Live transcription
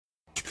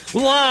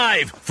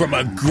Live from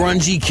a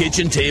grungy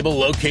kitchen table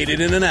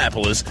located in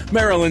Annapolis,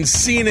 Maryland's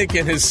scenic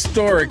and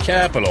historic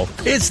capital,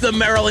 it's the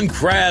Maryland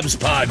Crabs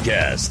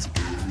Podcast.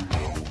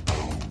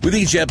 With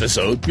each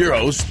episode, your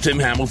hosts, Tim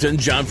Hamilton,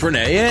 John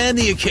Frenay, and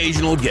the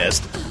occasional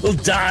guest will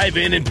dive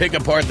in and pick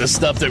apart the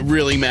stuff that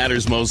really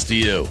matters most to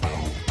you.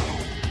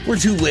 We're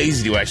too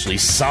lazy to actually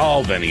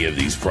solve any of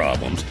these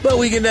problems, but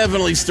we can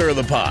definitely stir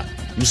the pot.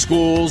 From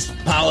schools,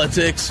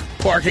 politics,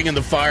 parking in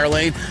the fire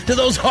lane, to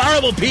those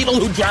horrible people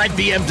who drive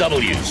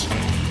BMWs.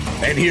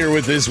 And here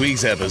with this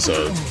week's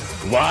episode,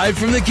 live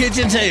from the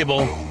kitchen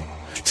table,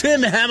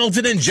 Tim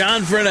Hamilton and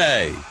John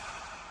Frenay.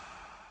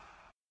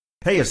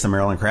 Hey, it's the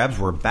Maryland Crabs.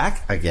 We're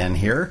back again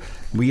here.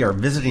 We are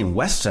visiting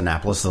West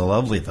Annapolis, the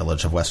lovely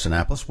village of West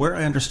Annapolis, where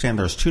I understand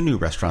there's 2 new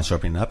restaurants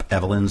opening up.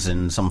 Evelyn's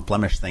and some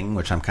Flemish thing,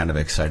 which I'm kind of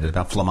excited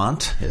about.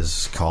 Flamant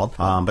is called.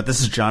 But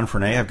this is John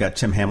Frenay. I've got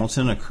Tim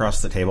Hamilton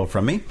across the table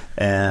from me.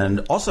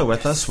 And also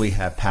with us, we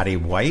have Patti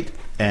White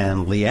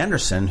and Lee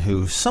Anderson,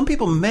 who some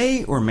people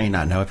may or may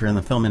not know. If you're in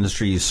the film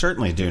industry, you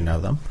certainly do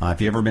know them. If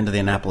you've ever been to the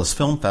Annapolis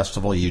Film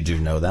Festival, you do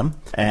know them.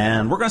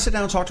 And we're going to sit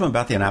down and talk to them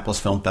about the Annapolis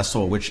Film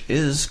Festival, which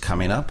is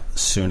coming up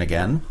soon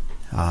again,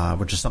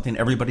 which is something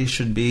everybody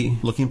should be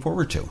looking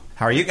forward to.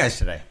 How are you guys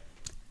today?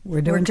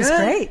 We're doing just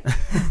great.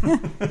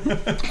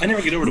 I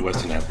never get over to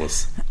West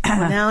Annapolis.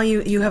 Well, now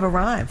you have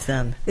arrived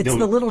then. It's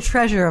the little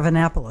treasure of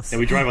Annapolis. Yeah,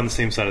 we drive on the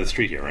same side of the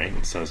street here, right?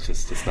 So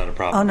it's not a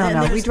problem. Oh,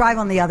 no. We drive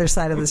on the other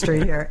side of the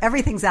street here.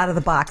 Everything's out of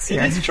the box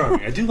here. It is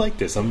charming. I do like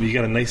this. You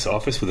got a nice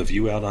office with a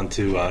view out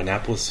onto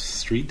Annapolis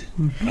Street.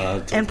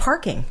 Mm-hmm. And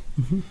parking.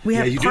 Mm-hmm. We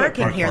have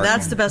parking here.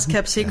 That's the best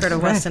kept secret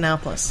of West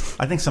Annapolis.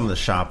 I think some of the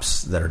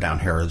shops that are down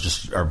here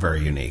are very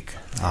unique.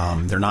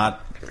 They're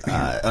not...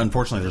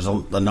 unfortunately, there's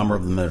a number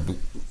of them that have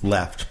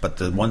left, but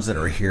the ones that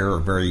are here are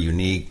very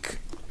unique.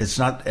 It's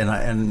not,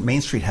 and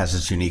Main Street has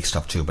its unique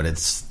stuff too, but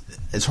it's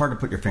hard to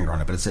put your finger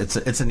on it. But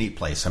it's a neat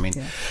place. I mean,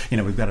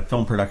 we've got a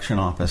film production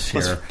office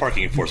here. Plus,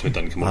 parking enforcement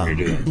doesn't come over here,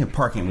 do they?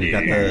 Parking. We've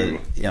got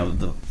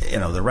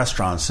the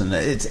restaurants, and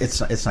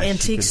it's nice.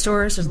 Antique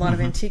stores. There's a lot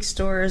of antique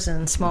stores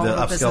and small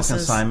businesses. The upscale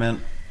consignment.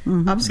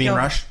 Mm-hmm. Bean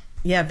Rush.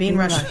 Yeah, Bean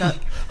Rush.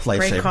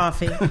 Great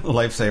coffee.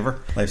 Lifesaver.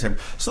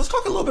 So let's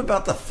talk a little bit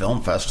about the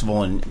film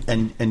festival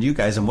and you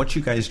guys and what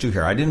you guys do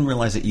here. I didn't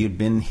realize that you'd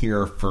been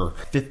here for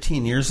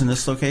 15 years in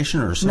this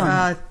location or so.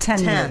 No, 10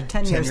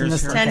 years in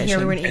this location. 10 here.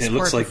 We were in Eastport. And it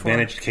looks like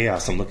managed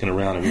chaos. I'm looking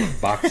around and we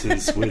have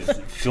boxes with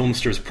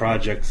FILMSTERS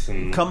projects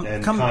and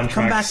contracts.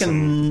 Come back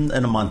in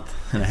a month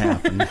and a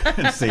half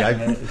and see.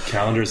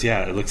 Calendars,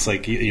 yeah. It looks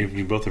like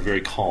you both are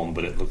very calm,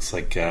 but it looks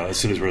like as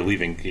soon as we're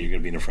leaving, you're going to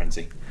be in a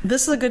frenzy.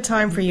 This is a good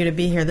time for you to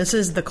be here. This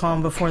is the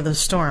calm before the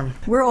storm.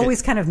 We're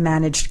always kind of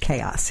managed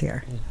chaos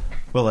here.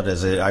 Well, it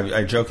is.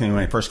 I jokingly,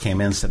 when I first came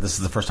in, said this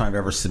is the first time I've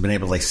ever been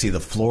able to see the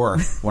floor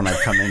when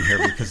I've come in here,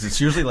 because it's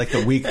usually like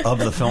the week of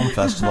the film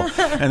festival,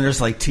 and there's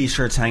like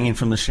T-shirts hanging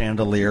from the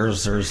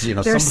chandeliers. There's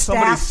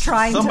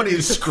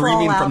somebody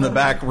screaming from the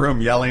back room,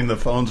 yelling. The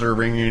phones are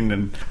ringing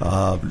and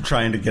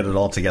trying to get it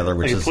all together.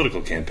 Which is a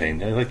political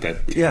campaign. I like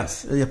that.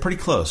 Yes, pretty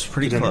close.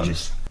 Pretty close. Energy.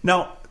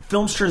 Now,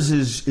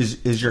 FILMSTERS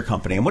is your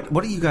company, and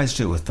what do you guys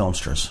do with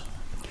FILMSTERS?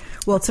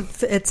 Well,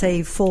 it's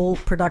a full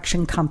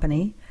production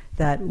company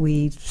that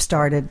we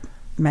started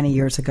many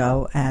years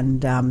ago,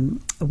 and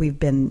we've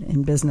been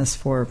in business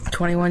for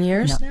 21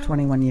 years. Yeah,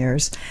 21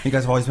 years. You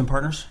guys have always been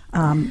partners?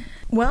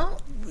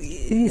 Well,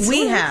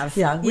 we have.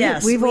 Yeah,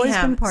 we've always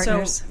been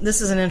partners. So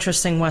this is an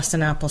interesting West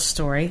Annapolis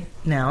story.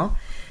 Now,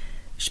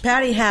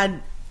 Patti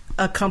had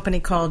a company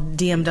called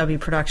DMW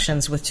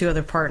Productions with 2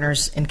 other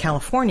partners in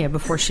California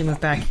before she moved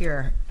back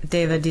here.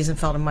 David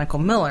Diesenfeld and Michael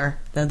Miller,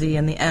 the D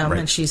and the M, right.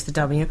 And she's the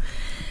W.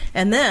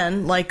 And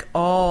then, like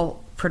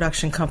all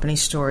production company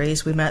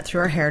stories, we met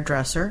through our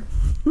hairdresser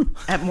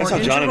at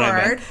Morgan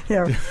Gerard.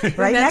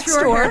 Right next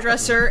door. Our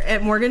hairdresser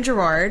at Morgan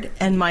Gerard,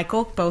 and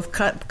Michael both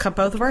cut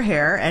both of our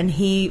hair, and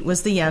he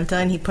was the Yenta,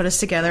 and he put us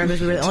together because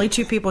we were the only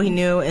 2 people he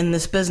knew in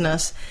this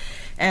business.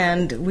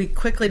 And we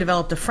quickly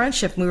developed a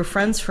friendship. We've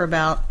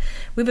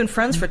been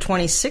friends for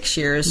 26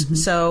 years. Mm-hmm.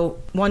 So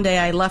one day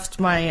I left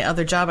my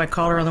other job. I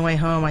called her on the way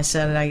home. I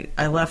said,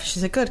 I left. She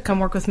said, good,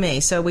 come work with me.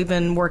 So we've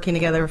been working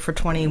together for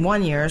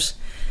 21 years,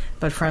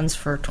 but friends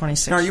for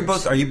 26 now,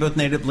 years. Are you both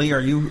natively?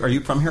 Are you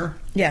from here?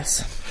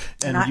 Yes.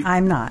 And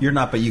I'm not. You're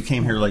not, but you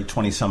came here like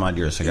 20 some odd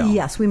years ago.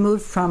 Yes, we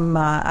moved from,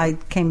 I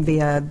came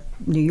via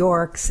New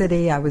York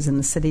City. I was in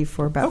the city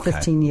for about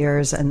 15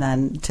 years, and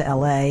then to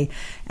L.A.,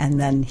 and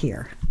then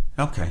here.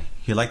 Okay.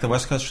 You like the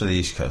West Coast or the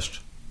East Coast?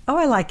 Oh,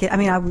 I like it. I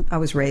mean, I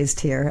was raised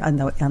here on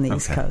the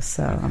East Coast.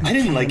 So I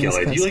didn't like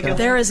LA. Do you like LA?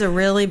 There is a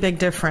really big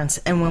difference.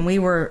 And when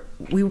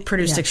we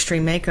produced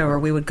Extreme Makeover,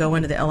 we would go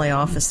into the LA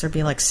office. There'd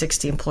be like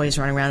 60 employees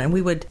running around, and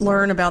we would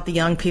learn about the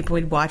young people.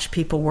 We'd watch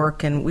people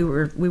work, and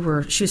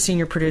she was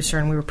senior producer,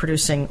 and we were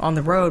producing on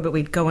the road. But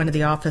we'd go into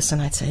the office, and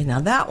I'd say,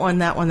 now that one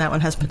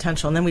has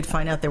potential, and then we'd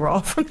find out they were all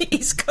from the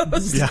East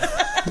Coast. Yeah.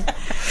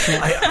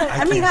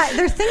 I mean,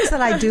 there are things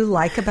that I do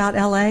like about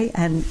LA,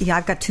 and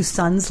I've got 2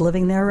 sons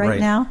living there right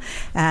now,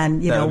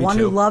 and one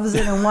who loves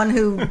it and one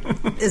who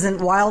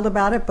isn't wild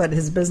about it, but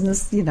his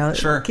business,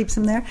 keeps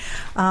him there.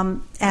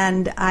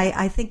 And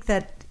I think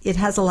that it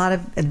has a lot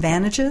of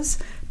advantages,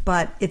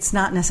 but it's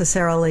not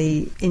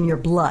necessarily in your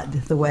blood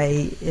the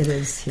way it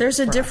is here. There's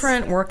a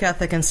different work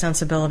ethic and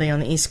sensibility on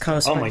the East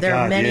Coast. Oh, but there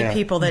are many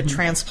people that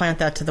transplant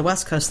that to the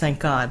West Coast, thank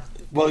God.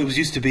 Well, it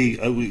used to be,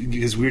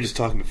 because we were just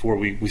talking before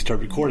we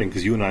started recording,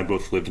 because you and I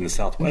both lived in the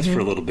Southwest for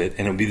a little bit,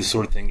 and it would be the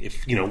sort of thing,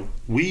 if,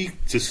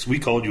 we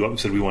called you up and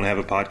said we want to have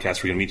a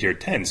podcast, we're going to meet here at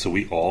 10, so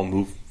we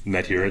all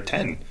met here at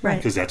 10. Right.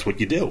 Because that's what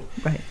you do.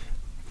 Right.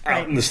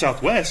 Out in the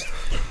Southwest,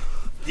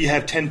 you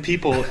have 10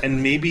 people,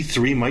 and maybe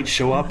 3 might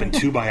show up, and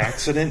 2 by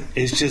accident.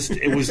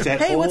 It was that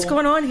hey, what's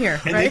going on here?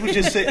 And right? they would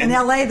just say... In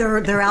L.A.,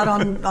 they're out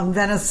on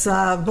Venice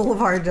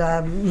Boulevard,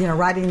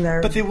 riding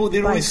their But they'd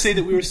bikes. always say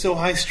that we were so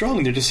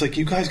high-strung. They're just like,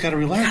 you guys got to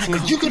relax. I'm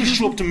like, you got to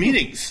show up to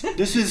meetings.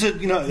 This is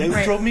it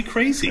drove me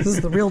crazy. This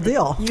is the real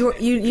deal.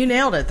 You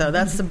nailed it, though.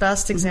 That's the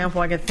best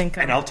example I could think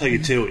of. And I'll tell you,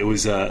 too, it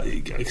was...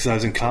 because I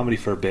was in comedy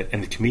for a bit,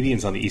 and the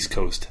comedians on the East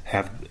Coast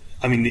have...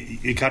 I mean,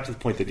 it got to the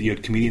point that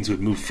comedians would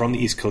move from the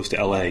East Coast to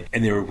L.A.,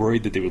 and they were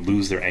worried that they would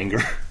lose their anger,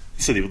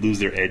 so they would lose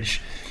their edge.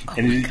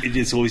 It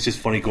is always just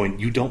funny going,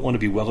 you don't want to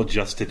be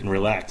well-adjusted and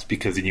relaxed,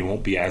 because then you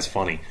won't be as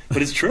funny.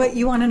 But it's true. But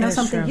you want to know It's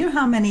something? true. You know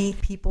how many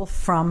people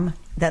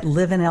that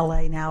live in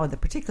L.A. now,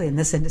 particularly in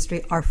this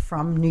industry, are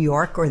from New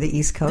York or the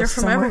East Coast? They're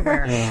from somewhere?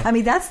 everywhere. Yeah. I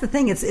mean, that's the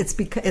thing.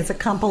 It's a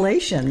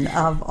compilation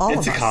of all of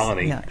us. It's a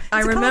colony. Yeah. I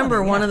It's a remember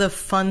colony, one yeah. of the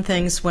fun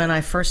things when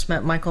I first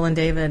met Michael and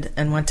David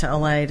and went to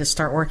L.A. to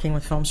start working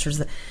with Filmsters,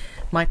 that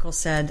Michael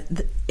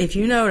said, if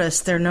you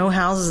notice, there are no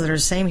houses that are the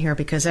same here,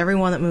 because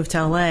everyone that moved to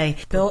L.A.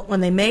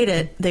 when they made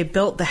it, they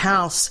built the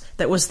house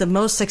that was the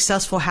most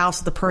successful house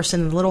of the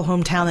person in the little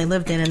hometown they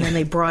lived in, and then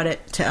they brought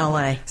it to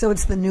L.A. So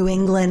it's the New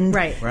England,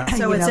 Right.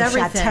 So it's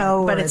everything,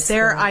 chateau, but or it's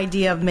their the-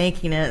 idea of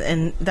making it,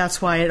 and that's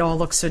why it all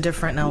looks so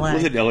different in L.A.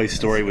 Was it L.A.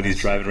 story when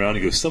he's driving around?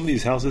 He goes, some of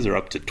these houses are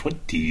up to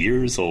 20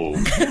 years old.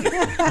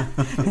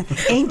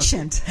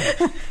 ancient.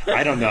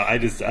 I don't know.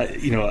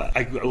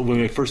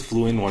 When I first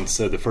flew in once,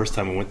 the first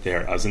time I went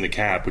there, I was in the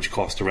cab, which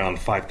cost around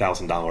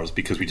 $5,000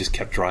 because we just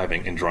kept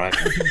driving and driving.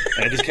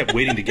 And I just kept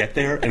waiting to get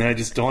there, and then it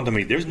just dawned on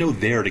me, there's no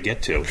there to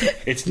get to.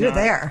 You're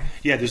there.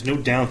 Yeah, there's no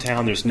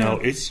downtown. There's no.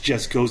 It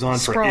just goes on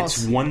Sprawls.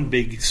 It's one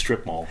big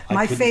strip mall.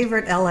 My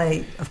favorite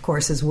L.A., of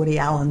course, is Woody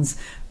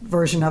Allen's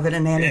version of it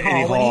in Annie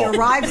Hall. When he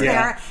arrives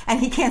there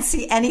and he can't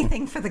see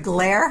anything for the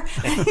glare,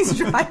 and he's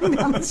driving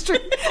down the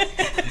street.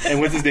 And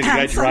what's his name? The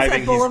guy Sunset driving,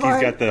 he's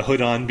Boulevard. got the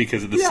hood on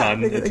because of the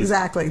sun. It's just-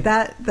 Exactly.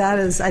 That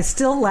is. I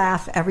still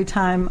laugh every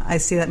time I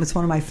see that. And it's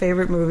one of my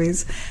favorite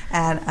movies,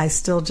 and I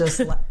still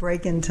just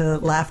break into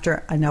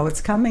laughter. I know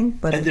it's coming,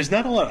 but And there's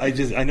not a lot. I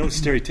know it's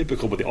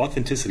stereotypical, but the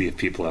authenticity of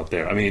people out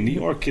there. I mean, in New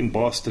York and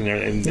Boston,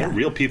 they're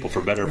real people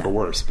for better or for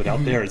worse. But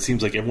out there, it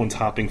seems like everyone's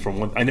hopping from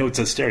one. I know it's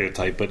a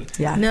stereotype, but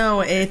yeah.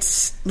 No,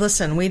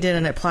 listen, we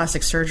did a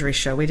plastic surgery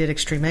show. We did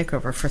Extreme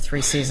Makeover for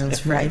 3 seasons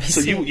for ABC.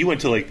 So you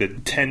went to like the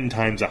 10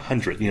 times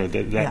 100,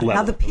 that level.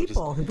 Now the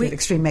people who did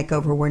Extreme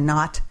Makeover were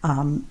not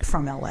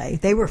from LA.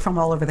 They were from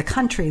all over the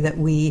country that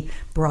we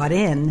brought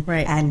in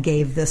and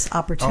gave this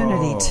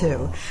opportunity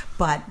to.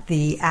 But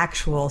the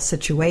actual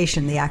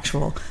situation, the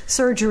actual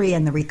surgery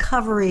and the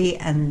recovery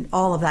and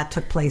all of that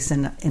took place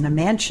in a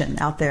mansion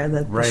out there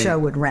that the show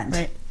would rent.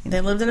 Right.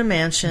 They lived in a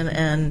mansion,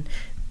 and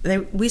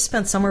we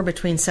spent somewhere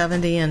between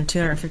 $70,000 and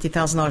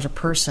 $250,000 a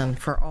person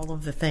for all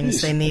of the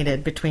things they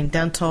needed, between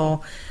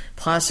dental,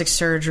 plastic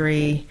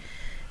surgery,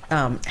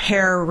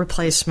 hair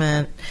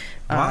replacement,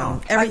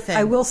 everything.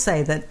 I will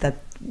say that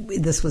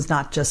this was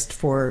not just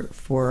for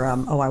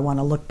I want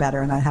to look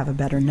better and I have a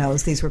better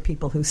nose. These were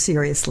people who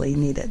seriously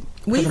needed.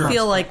 We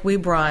feel like we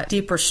brought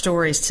deeper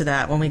stories to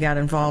that when we got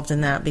involved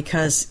in that,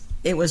 because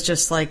it was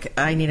just like,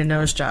 I need a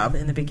nose job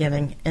in the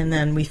beginning, and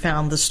then we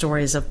found the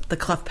stories of the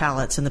cleft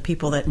palates and the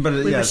people that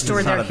we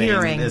restored their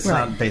hearing. It's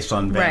not based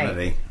on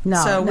vanity.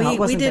 No, so it we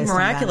wasn't did based on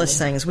miraculous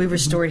vanity. things. We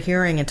restored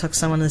hearing and took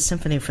someone to the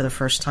symphony for the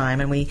first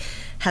time, and we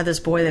had this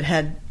boy that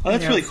had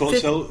that's really cool.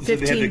 So they had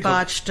 15 the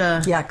botched.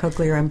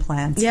 Cochlear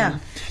implants. Yeah.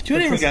 Do you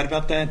know anything forgot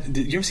about that?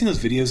 Did you ever seen those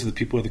videos of the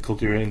people with the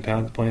cochlear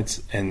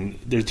implants? And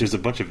there's a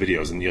bunch of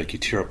videos, and you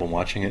tear up when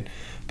watching it.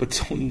 But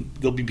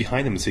they'll be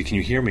behind them and say, "Can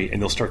you hear me?" And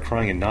they'll start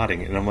crying and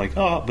nodding. And I'm like,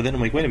 "Oh!" But then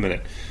I'm like, "Wait a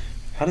minute.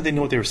 How did they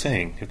know what they were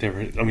saying?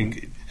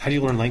 How do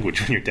you learn language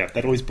when you're deaf?"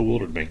 That always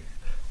bewildered me.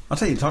 I'll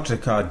tell you, talk to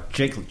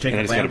Jacob And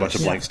I just got a bunch of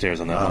Landis. blank stares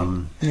on that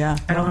one. I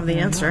don't have the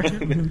answer.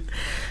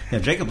 Yeah,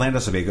 Jacob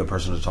Landis would be a good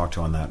person to talk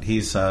to on that.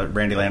 He's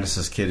Randy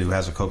Landis' kid who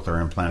has a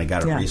cochlear implant. He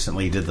got it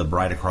recently. He did the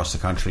ride across the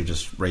country,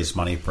 just raised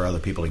money for other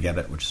people to get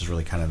it, which is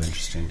really kind of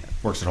interesting.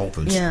 Works at Whole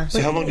Foods. Yeah.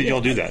 So how long did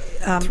y'all do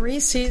that? 3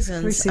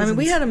 seasons. I mean,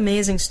 we had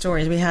amazing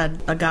stories. We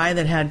had a guy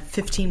that had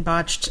 15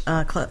 botched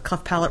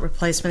cleft palate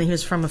replacement. He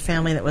was from a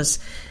family that was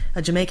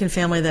a Jamaican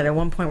family that at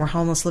one point were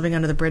homeless, living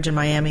under the bridge in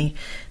Miami.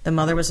 The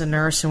mother was a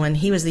nurse, and when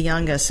he was the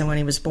youngest, and when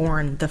he was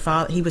born, the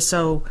father, he was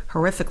so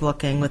horrific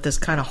looking with this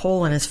kind of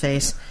hole in his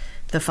face.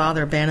 the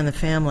father abandoned the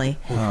family.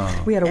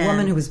 Oh. We had a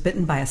woman who was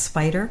bitten by a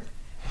spider.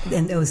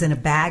 And it was in a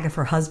bag of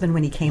her husband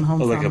when he came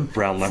home like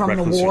from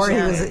the war.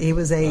 He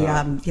was a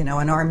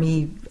an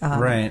army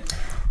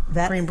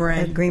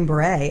vet, Green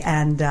Beret,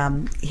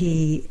 and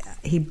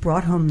he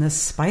brought home this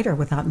spider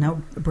without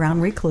no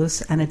brown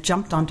recluse, and it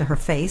jumped onto her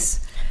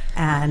face,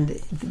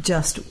 and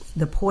just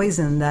the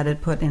poison that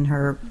it put in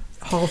her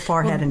whole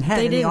forehead and head.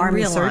 And the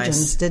army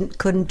surgeons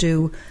couldn't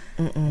do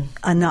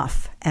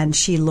enough, and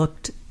she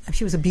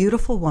was a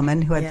beautiful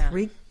woman who had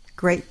 3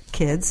 great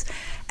kids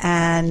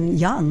and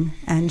young,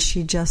 and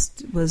she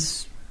just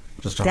was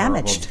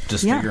damaged.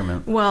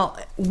 Disfigurement. Yeah. Well,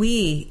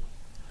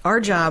 our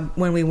job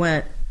when we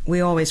went,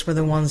 we always were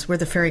we're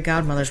the fairy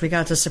godmothers. We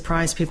got to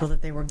surprise people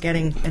that they were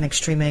getting an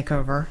extreme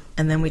makeover,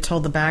 and then we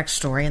told the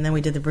backstory, and then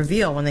we did the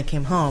reveal when they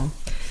came home.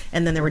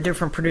 And then there were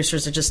different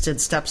producers that just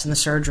did steps in the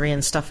surgery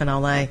and stuff in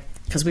LA,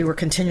 because we were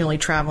continually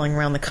traveling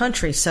around the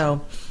country.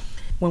 So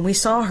when we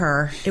saw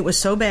her, it was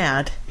so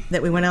bad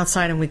that we went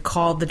outside and we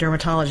called the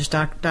dermatologist,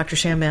 Dr.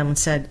 Shambam, and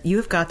said,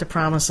 "You've got to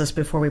promise us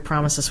before we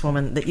promise this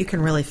woman that you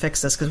can really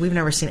fix this, because we've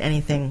never seen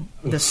anything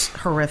this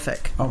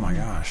horrific." Oh my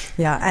gosh!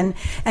 Yeah,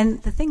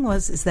 and the thing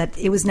is that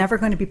it was never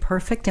going to be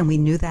perfect, and we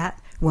knew that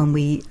when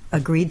we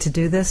agreed to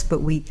do this. But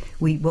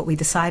what we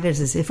decided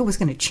is if it was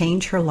going to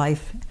change her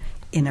life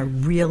in a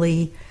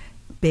really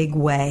big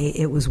way,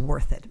 it was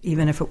worth it,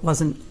 even if it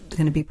wasn't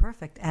going to be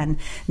perfect. And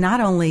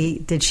not only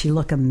did she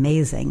look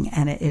amazing,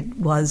 and it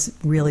was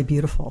really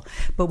beautiful,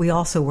 but we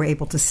also were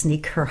able to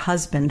sneak her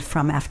husband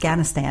from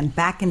Afghanistan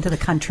back into the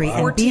country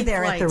and be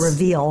there at the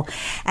reveal.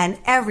 And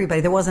everybody,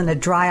 there wasn't a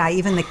dry eye,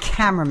 even the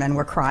cameramen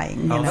were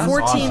crying.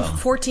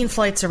 14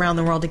 flights around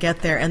the world to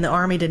get there, and the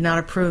Army did not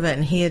approve it,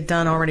 and he had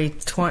done already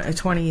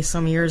 20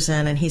 some years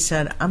in, and he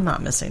said, "I'm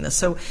not missing this."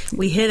 So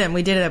we hid him.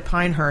 We did it at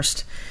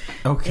Pinehurst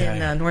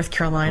in North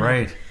Carolina.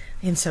 Right.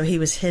 And so he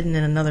was hidden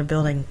in another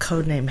building,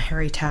 codenamed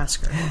Harry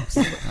Tasker.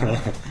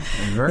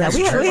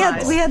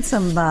 We had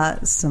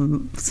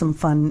some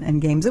fun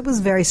and games. It was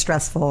very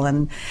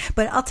stressful,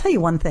 but I'll tell you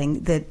one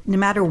thing, that no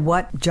matter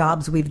what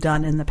jobs we've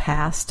done in the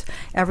past,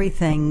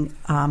 everything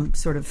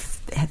sort of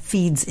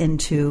feeds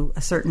into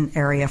a certain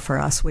area for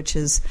us, which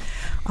is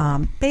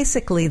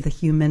basically the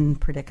human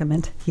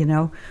predicament.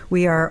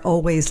 We are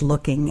always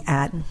looking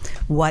at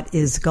what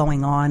is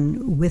going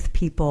on with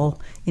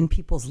people, in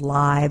people's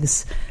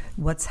lives,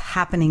 what's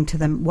happening to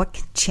them,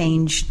 what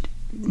change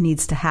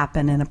needs to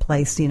happen in a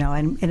place,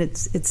 and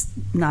it's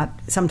not,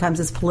 sometimes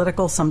it's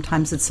political,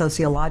 sometimes it's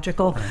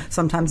sociological,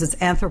 sometimes it's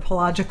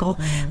anthropological,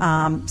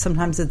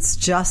 sometimes it's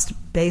just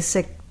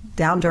basic,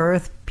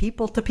 down-to-earth,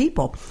 people to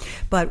people.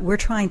 But we're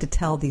trying to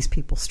tell these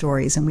people's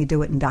stories, and we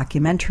do it in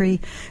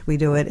documentary, we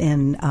do it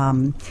in,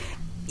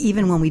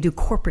 even when we do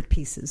corporate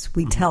pieces,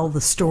 we tell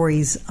the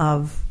stories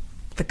of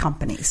the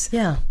companies.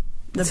 Yeah.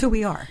 That's who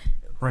we are.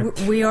 Right.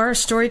 We are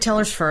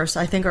storytellers first.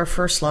 I think our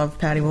first love,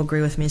 Patti will agree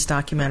with me, is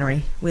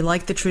documentary. We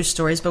like the true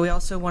stories, but we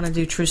also want to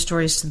do true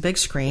stories to the big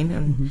screen,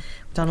 and we've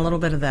done a little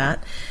bit of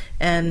that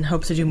and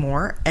hope to do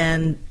more.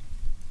 And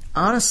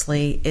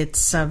honestly,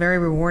 it's very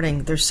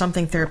rewarding. There's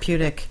something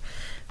therapeutic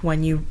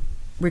when you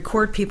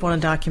record people in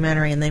a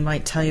documentary and they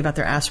might tell you about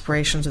their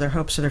aspirations or their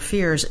hopes or their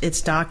fears.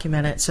 It's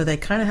documented, so they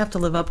kind of have to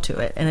live up to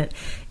it. And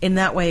in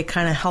that way, it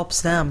kind of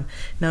helps them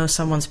know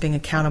someone's being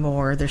accountable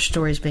or their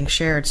story's being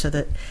shared, so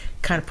that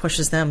kind of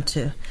pushes them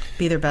to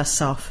be their best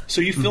self.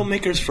 So you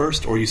filmmakers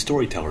first, or you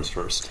storytellers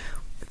first?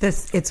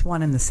 It's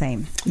one and the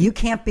same. You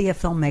can't be a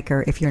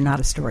filmmaker if you're not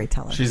a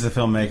storyteller. She's a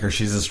filmmaker,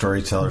 she's a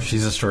storyteller,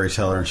 she's a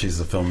storyteller, and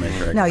she's a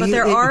filmmaker. No, but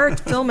there are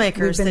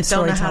filmmakers that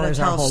don't know how to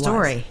tell a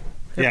story.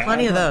 There are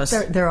plenty of those.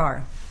 There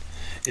are.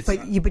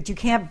 But you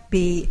can't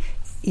be...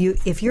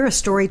 if you're a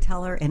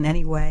storyteller in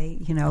any way,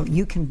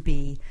 you can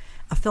be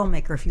a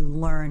filmmaker if you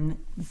learn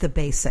the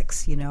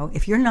basics.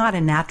 If you're not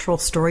a natural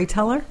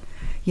storyteller,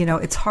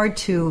 it's hard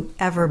to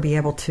ever be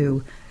able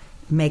to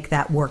make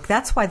that work.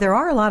 That's why there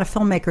are a lot of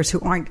filmmakers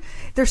who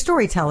they're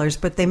storytellers,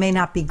 but they may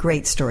not be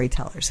great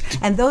storytellers.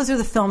 And those are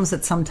the films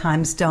that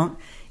sometimes don't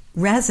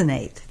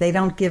resonate. They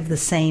don't give the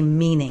same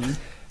meaning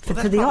to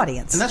the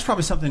audience. And that's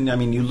probably something,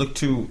 you look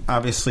to,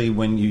 obviously,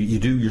 when you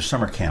do your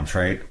summer camps,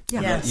 right?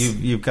 Yeah. Yes.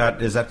 You've got,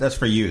 that's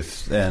for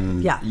youth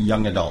and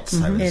young adults,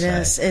 I would say. It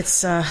is.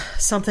 It's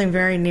something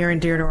very near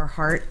and dear to our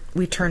heart.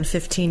 We turned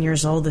 15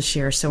 years old this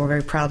year, so we're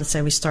very proud to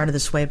say we started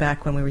this way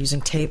back when we were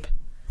using tape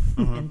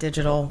and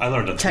digital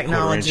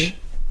technology.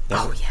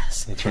 Oh,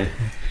 yes. That's right.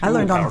 I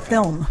learned on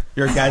film.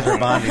 Your guys are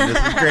bonding. This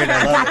is great.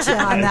 I love it. Gotcha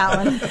on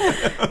that one.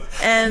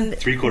 And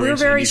we're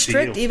very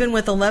strict, even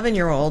with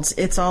 11-year-olds.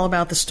 It's all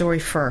about the story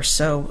first.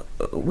 So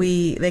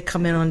they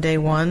come in on day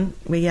one.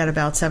 We get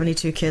about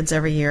 72 kids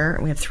every year.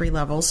 We have 3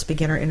 levels,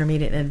 beginner,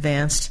 intermediate, and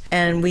advanced.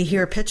 And we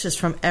hear pitches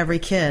from every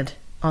kid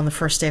on the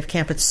first day of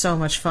camp. It's so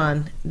much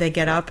fun. They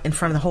get up in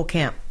front of the whole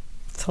camp.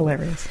 It's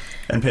hilarious.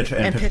 And pitch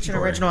an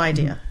original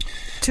idea.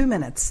 2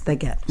 minutes they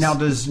get.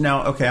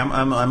 Okay,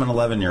 I'm an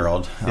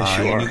 11-year-old. Yes,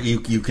 you are.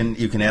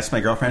 You can ask my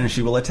girlfriend, and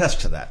she will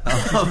attest to that.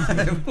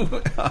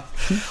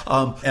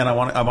 And I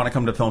want to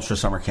come to FILMSTERS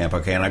summer camp.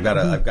 Okay, and I've got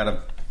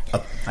a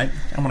I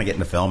want to get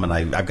into film, and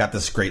I've got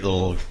this great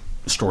little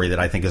story that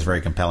I think is very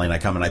compelling. I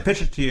come and I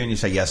pitch it to you, and you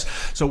say yes.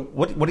 So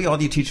what do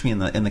you teach me in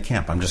the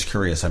camp? I'm just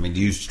curious. I mean,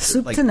 do you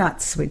soup to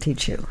nuts? We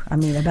teach you. I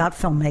mean, about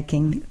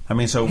filmmaking. I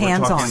mean, so we're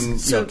talking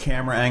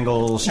camera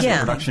angles,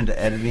 production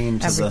to editing,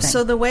 to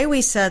So the way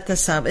we set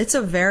this up, it's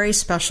a very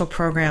special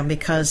program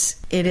because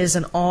it is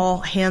an all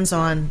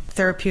hands-on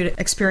therapeutic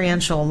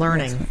experiential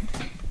learning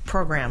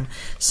program.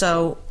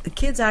 So the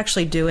kids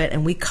actually do it,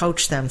 and we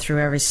coach them through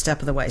every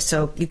step of the way.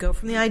 So you go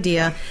from the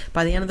idea.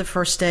 By the end of the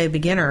first day,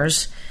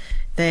 beginners,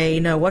 they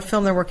know what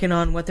film they're working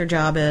on, what their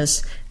job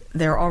is.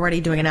 They're already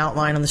doing an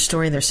outline on the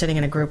story. They're sitting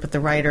in a group with the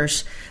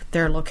writers.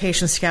 They're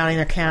location scouting.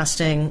 They're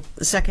casting.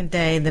 The second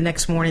day, the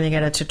next morning, they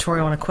get a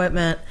tutorial on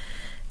equipment,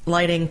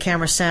 lighting,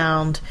 camera,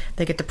 sound.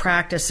 They get to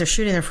practice. They're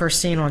shooting their first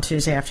scene on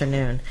Tuesday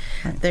afternoon.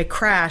 Right. They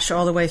crash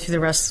all the way through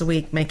the rest of the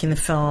week making the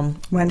film.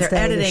 Wednesday,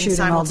 they're editing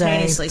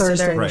simultaneously.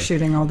 Thursday, so they're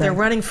shooting all day. They're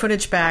running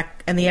footage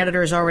back, and the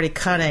editor is already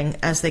cutting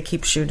as they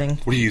keep shooting.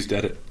 What do you use to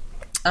edit?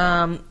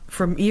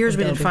 For years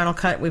we did Final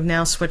Cut. We've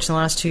now switched in the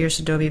last 2 years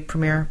to Adobe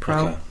Premiere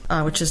Pro,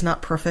 which is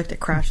not perfect. It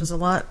crashes a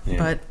lot. Yeah,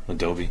 but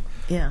Adobe.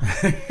 Yeah.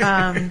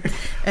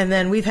 And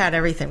then we've had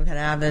everything. We've had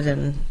Avid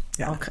and,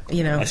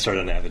 I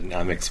started on Avid and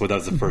Amex. Well, that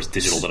was the first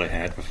digital that I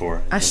had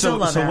before. I still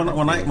love Avid.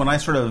 So when I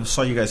sort of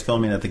saw you guys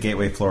filming at the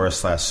Gateway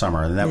Florist last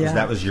summer, and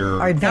that was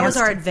your... That was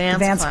our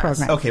advanced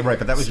program. Okay, right,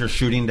 but that was your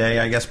shooting day,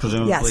 I guess,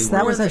 presumably? Yes,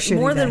 that was our shooting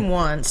day. More than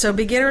one. So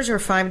beginners are a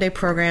 5-day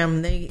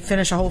program. They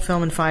finish a whole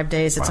film in 5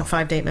 days. It's a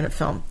 5 to 8 minute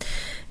film.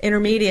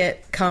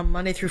 Intermediate come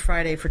Monday through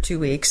Friday for 2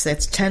 weeks.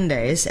 That's 10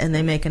 days, and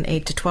they make an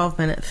 8 to 12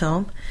 minute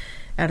film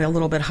at a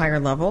little bit higher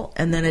level.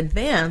 And then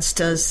advanced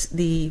does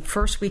the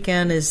first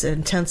weekend is an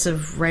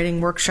intensive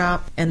writing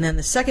workshop, and then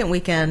the second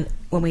weekend,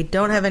 when we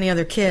don't have any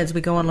other kids,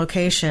 we go on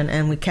location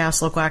and we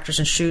cast local actors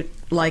and shoot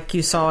like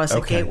you saw us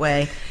at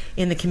Gateway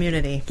in the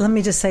community. Let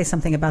me just say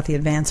something about the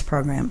advanced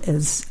program.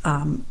 It's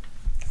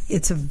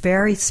a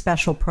very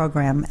special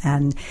program,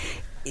 and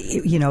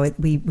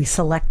we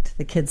select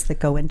the kids that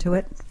go into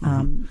it. As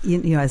they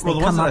come up. The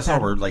ones that I saw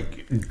were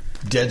like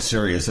dead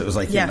serious. It was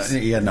like,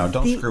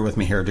 don't screw with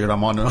me here, dude.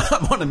 I'm on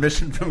a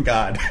mission from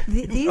God.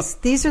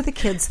 These are the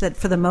kids that,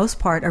 for the most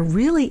part, are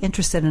really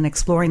interested in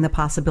exploring the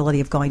possibility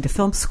of going to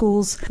film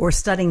schools or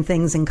studying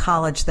things in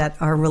college that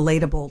are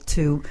relatable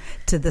to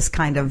this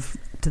kind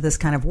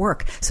of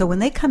work. So when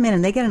they come in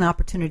and they get an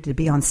opportunity to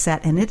be on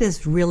set, and it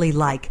is really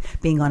like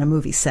being on a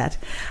movie set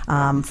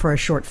for a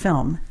short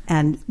film.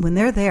 And when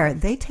they're there,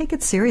 they take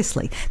it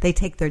seriously. They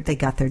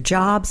got their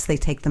jobs. They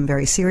take them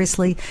very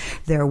seriously.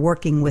 They're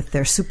working with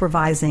their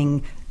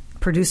supervising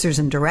producers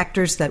and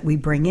directors that we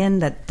bring in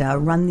that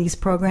run these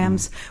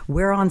programs.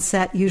 We're on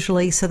set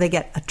usually, so they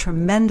get a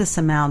tremendous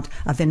amount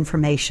of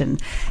information,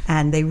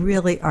 and they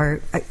really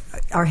are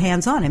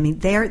hands-on. I mean,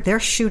 they're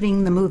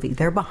shooting the movie.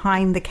 They're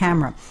behind the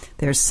camera.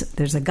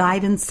 There's a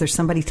guidance. There's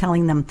somebody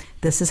telling them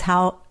this is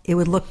how it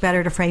would look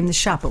better to frame the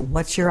shot, but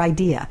what's your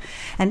idea?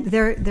 And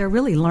they're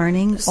really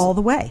learning all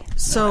the way.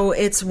 So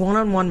it's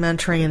one-on-one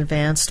mentoring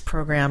advanced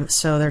program.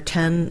 So there are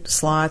 10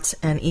 slots,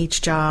 and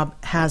each job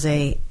has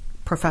a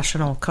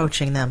professional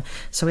coaching them.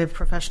 So we have a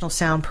professional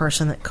sound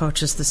person that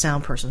coaches the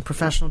sound person,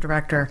 professional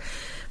director,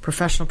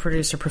 professional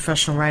producer,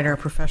 professional writer,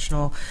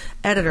 professional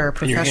editor,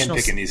 professional...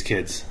 And you're handpicking these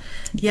kids.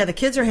 Yeah, the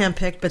kids are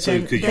handpicked, but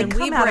then we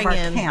bring out of our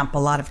camp a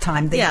lot of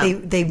time. They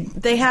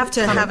have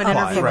to have an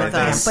interview with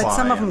us. But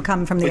some of them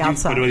come from the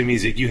outside. But what it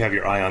means is you have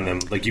your eye on them,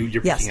 like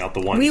you're picking out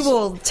the ones. We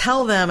will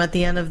tell them at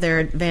the end of their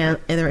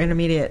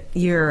intermediate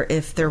year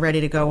if they're ready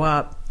to go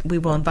up. We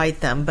will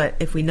invite them, but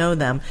if we know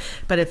them.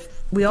 But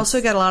if we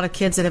also got a lot of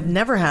kids that have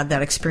never had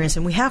that experience,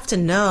 and we have to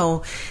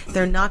know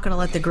they're not going to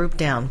let the group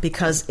down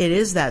because it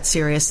is that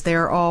serious.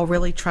 They're all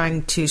really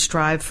trying to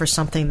strive for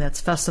something that's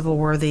festival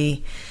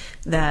worthy,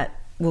 that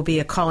will be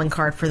a calling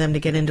card for them to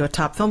get into a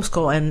top film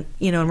school. And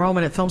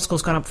enrollment at film school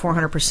has gone up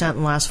 400% in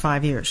the last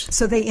 5 years.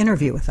 So they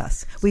interview with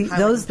us.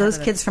 Those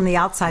kids from the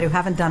outside who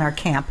haven't done our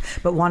camp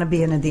but want to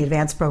be in the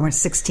advanced program,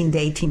 16 to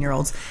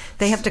 18-year-olds,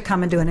 they have to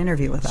come and do an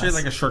interview with us. It's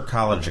like a short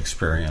college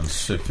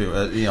experience.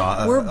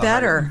 We're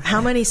better. How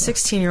many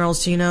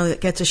 16-year-olds do you know that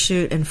get to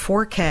shoot in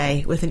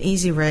 4K with an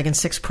easy rig and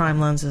 6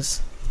 prime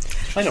lenses?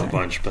 I know a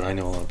bunch, but I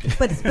know a lot of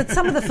people. But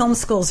some of the film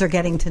schools are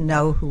getting to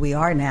know who we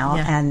are now,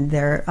 and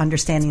they're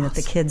understanding that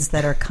the kids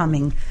that are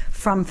coming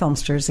from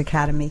FILMSTERS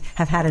Academy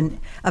have had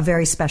a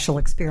very special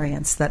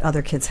experience that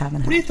other kids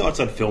haven't had. What are your thoughts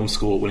on film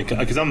school?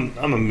 Because I'm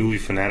a movie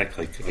fanatic,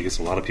 like I guess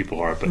a lot of people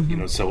are. But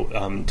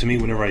to me,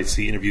 whenever I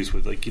see interviews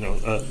with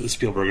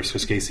Spielberg or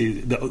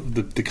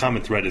Scorsese, the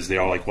common thread is they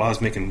are like, "Well, I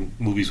was making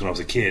movies when I was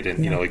a kid,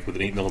 and like with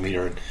an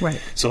 8mm."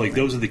 Right. So like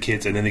those are the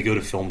kids, and then they go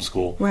to film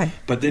school. Right.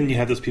 But then you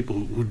have those people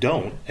who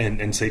don't,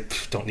 and say,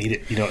 don't need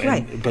it.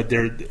 Right. But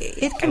they're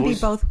it can be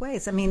both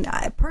ways. I mean,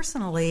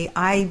 personally,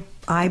 I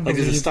believe, like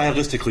there's a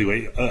stylistically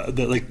way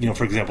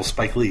for example,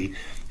 Spike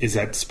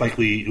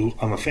Lee, who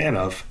I'm a fan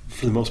of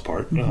for the most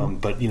part,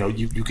 but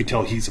you could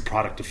tell he's a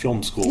product of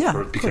film school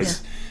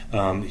because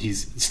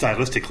he's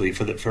stylistically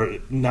for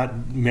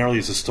not merely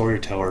as a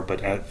storyteller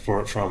but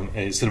from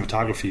a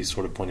cinematography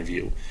sort of point of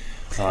view.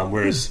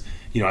 Whereas,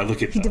 I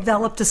look at... He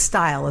developed a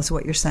style, is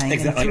what you're saying.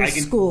 Exactly. Through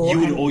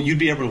school. You'd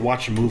be able to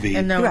watch a movie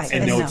and know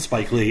it's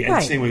Spike Lee.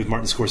 And same way with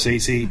Martin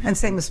Scorsese. And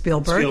same with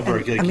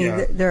Spielberg.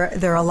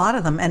 There are a lot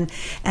of them. And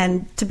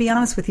to be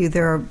honest with you,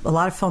 there are a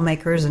lot of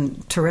filmmakers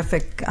and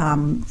terrific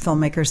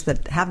filmmakers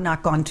that have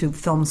not gone to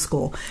film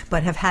school,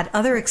 but have had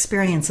other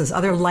experiences,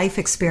 other life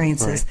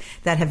experiences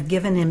that have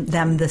given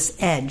them this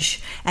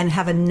edge and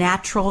have a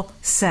natural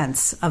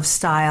sense of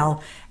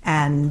style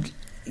and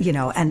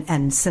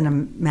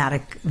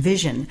cinematic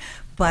vision.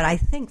 But I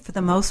think, for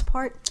the most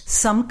part,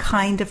 some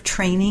kind of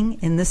training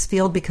in this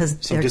field, because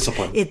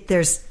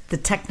there's the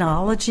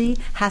technology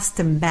has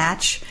to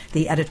match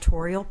the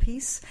editorial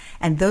piece,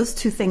 and those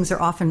two things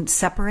are often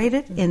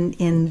separated.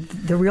 In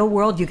the real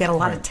world, you get a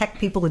lot of tech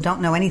people who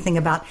don't know anything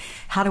about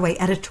how do I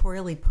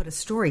editorially put a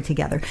story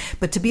together.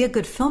 But to be a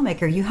good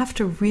filmmaker, you have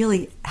to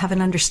really have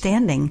an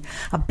understanding,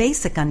 a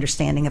basic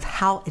understanding of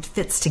how it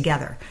fits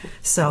together.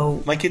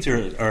 So my kids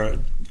are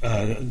 11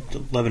 and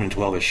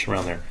 12ish,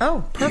 around there.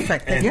 Oh,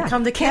 perfect. They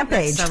come to camp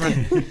age.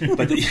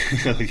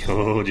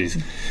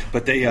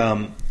 But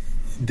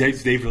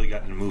they've really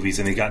gotten into movies,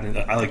 and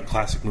I like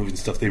classic movies and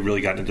stuff. They've really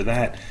gotten into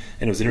that,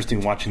 and it was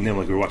interesting watching them.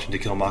 Like, we were watching To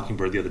Kill a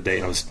Mockingbird the other day,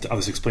 and I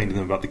was explaining to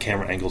them about the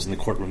camera angles in the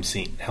courtroom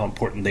scene, how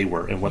important they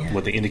were, and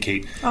what they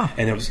indicate. Oh.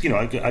 And it was,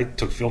 I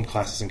took film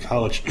classes in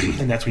college,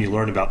 and that's when you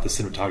learn about the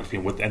cinematography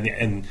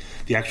and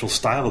the actual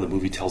style of the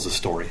movie tells a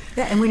story.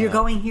 Yeah, and when you're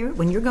going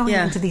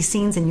into these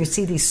scenes and you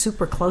see these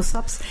super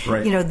close-ups,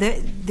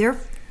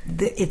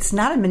 it's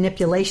not a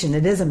manipulation.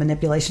 It is a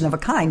manipulation of a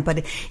kind,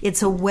 but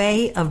it's a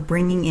way of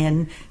bringing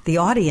in the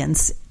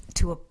audience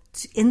to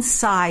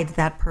inside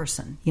that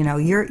person.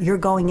 You're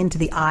going into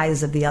the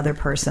eyes of the other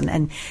person,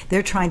 and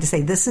they're trying to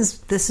say, this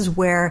is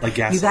where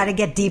you got to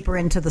get deeper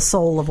into the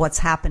soul of what's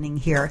happening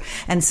here.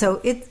 And so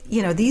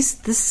these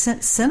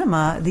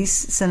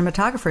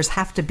cinematographers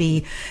have to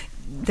be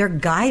their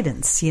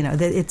guidance.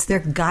 They're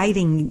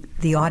guiding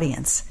the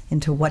audience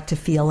into what to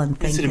feel and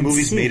think. The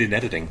movie's made in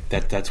editing.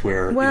 That's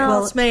where.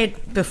 Well, it's made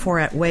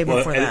way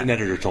before that. An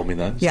editor told me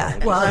that. Yeah,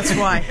 so. well, that's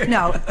why.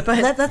 No,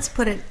 but let's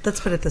put it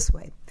this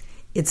way.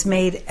 It's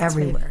made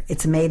everywhere.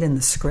 It's made in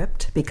the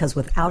script, because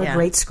without a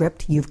great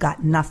script, you've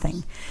got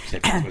nothing. I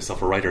can't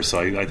myself a writer, so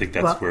I think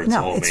that's where it's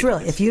all made. No, it's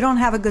really, if you don't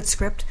have a good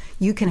script,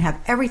 you can have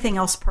everything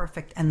else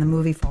perfect and the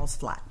movie falls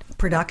flat.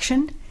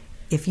 Production,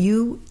 if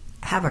you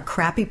have a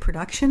crappy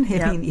production,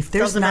 I mean, if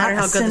there's not a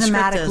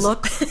cinematic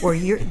look or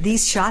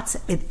these shots,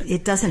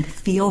 it doesn't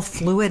feel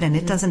fluid and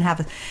it doesn't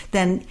have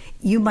then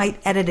you might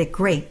edit it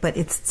great,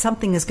 but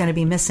something is going to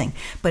be missing.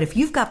 But if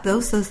you've got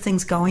those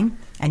things going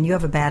and you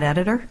have a bad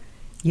editor,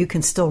 you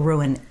can still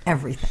ruin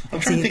everything. I'm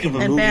trying to think of a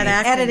movie.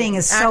 Bad editing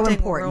is so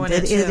important.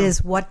 It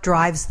is what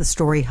drives the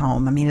story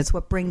home. I mean, it's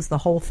what brings the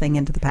whole thing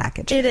into the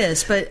package. It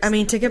is, but I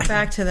mean, to get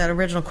back to that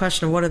original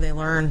question of what do they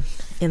learn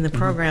in the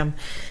program,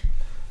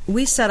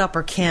 we set up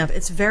our camp.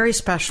 It's very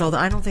special.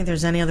 I don't think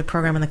there's any other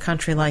program in the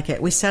country like it.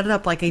 We set it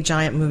up like a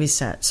giant movie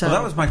set. So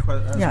that was my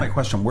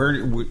question.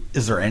 Where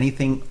is there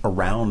anything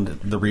around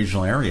the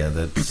regional area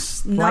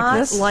that's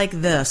not like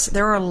this?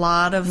 There are a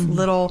lot of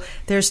little.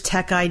 There's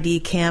Tech ID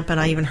Camp, and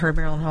I even heard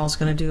Maryland Hall is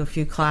going to do a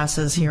few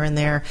classes here and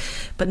there,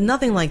 but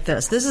nothing like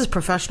this. This is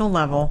professional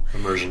level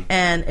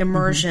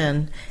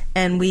immersion,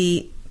 and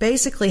we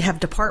basically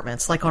have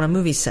departments like on a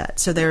movie set.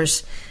 So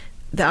there's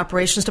the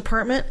operations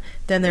department,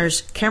 then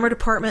there's camera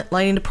department,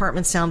 lighting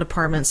department, sound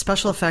department,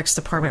 special effects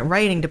department,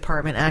 writing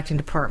department, acting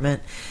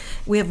department.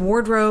 We have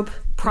wardrobe,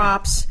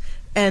 props,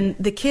 and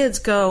the kids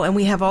go, and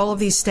we have all of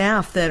these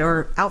staff that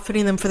are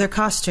outfitting them for their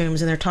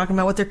costumes, and they're talking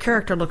about what their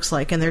character looks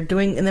like, and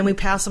then we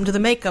pass them to the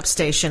makeup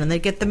station, and they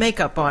get the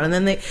makeup on, and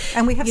then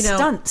we have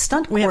stunt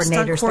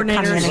coordinators that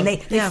come in, and they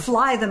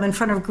fly them in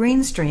front of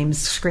green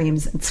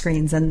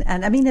screens, and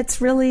I mean,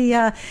 it's really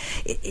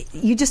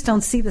you just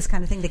don't see this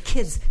kind of thing. The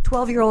kids,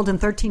 12-year-old and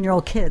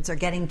 13-year-old kids, are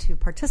getting to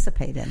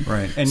participate in.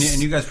 Right, and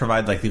you guys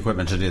provide the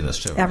equipment to do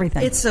this too.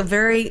 Everything. It's a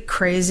very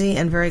crazy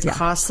and very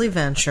costly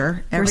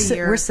venture. Every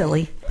year we're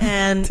silly.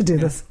 And to do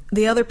this.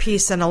 The other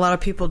piece, and a lot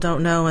of people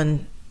don't know,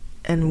 and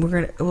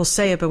we'll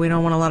say it, but we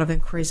don't want a lot of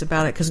inquiries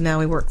about it because now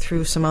we work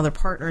through some other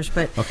partners.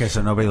 But okay,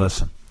 so nobody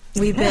listen.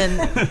 We're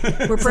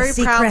very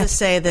proud to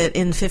say that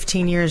in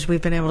 15 years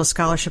we've been able to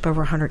scholarship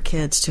over 100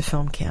 kids to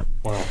film camp.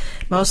 Wow.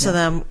 Most of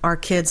them are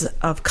kids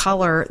of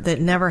color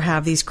that never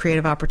have these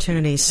creative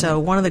opportunities. So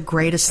one of the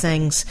greatest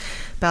things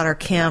about our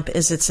camp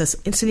is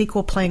it's an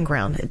equal playing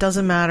ground. It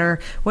doesn't matter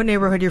what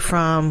neighborhood you're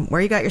from,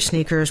 where you got your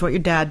sneakers, what your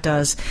dad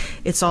does.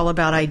 It's all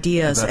about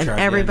ideas, and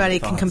everybody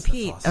can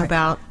compete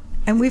about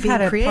and we've being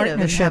had a creative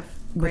partnership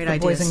with the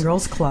Boys and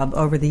Girls Club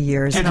over the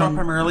years. And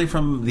primarily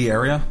from the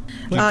area?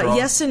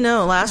 Yes and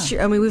no. Last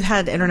year, I mean, we've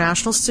had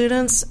international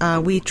students.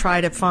 We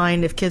try to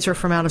find, if kids are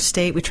from out of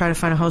state, we try to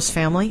find a host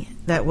family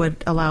that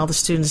would allow the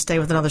student to stay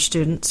with another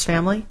student's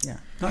family. Yeah.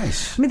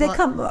 Nice. I mean, they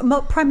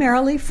come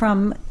primarily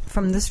from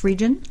from this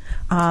region,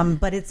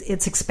 but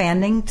it's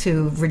expanding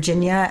to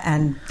Virginia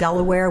and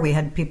Delaware. We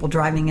had people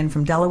driving in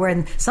from Delaware,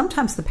 and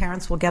sometimes the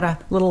parents will get a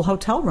little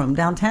hotel room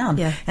downtown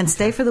and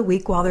stay for the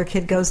week while their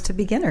kid goes to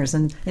beginners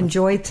and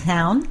enjoy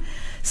town.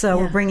 So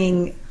we're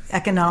bringing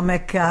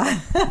economic...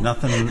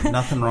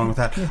 Nothing wrong with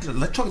that.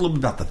 Let's talk a little bit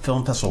about the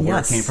film festival, where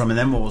it came from, and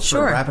then we'll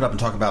sort of wrap it up and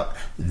talk about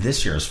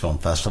this year's film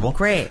festival.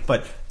 Great.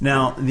 But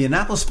now, the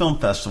Annapolis Film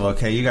Festival,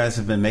 okay, you guys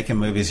have been making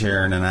movies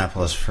here in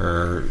Annapolis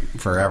for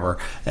forever,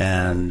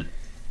 and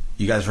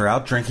you guys were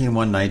out drinking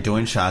one night,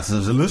 doing shots,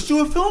 and said, let's do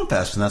a film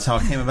fest, and that's how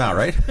it came about,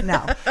 right?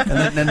 No.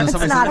 And then that's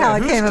somebody not said, how it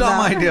came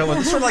about. Whose dumb idea? Well,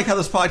 it's sort of like how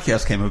this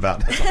podcast came about.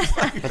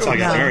 That's how I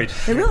got married.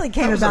 It really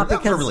came about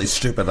because... That was a really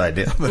stupid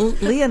idea.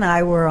 Lee and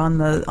I were on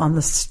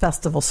the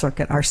festival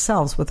circuit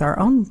ourselves with our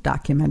own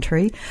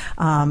documentary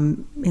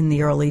in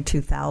the early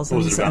 2000s.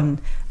 What was it about?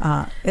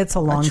 And it's a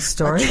long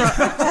story.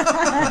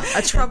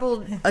 A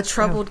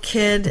troubled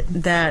kid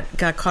that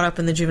got caught up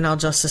in the juvenile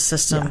justice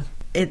system. Yeah.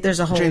 There's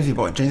a whole Jamesy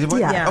Boy.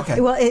 Yeah.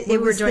 Okay. Well,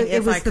 it was doing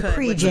the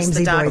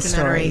pre-Jamesy Boy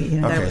story.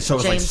 Okay, so it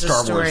was like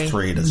Star Wars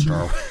 3 to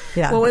Star Wars.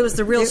 Yeah. Well, it was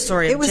the real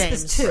story of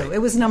James. It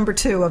was number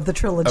 2 of the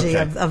trilogy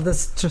of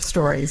this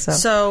story.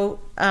 So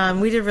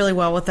we did really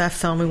well with that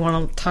film. We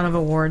won a ton of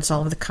awards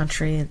all over the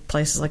country in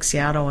places like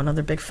Seattle and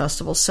other big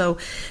festivals. So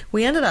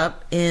we ended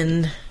up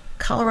in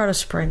Colorado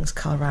Springs,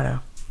 Colorado,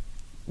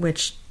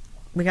 which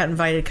we got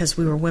invited because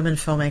we were women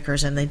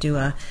filmmakers, and they do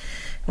a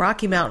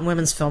Rocky Mountain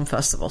Women's Film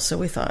Festival. So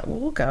we thought, well,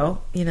 we'll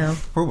go,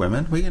 We're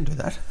women. We can do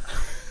that.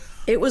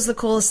 It was the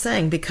coolest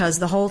thing because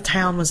the whole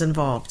town was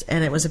involved,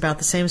 and it was about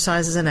the same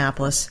size as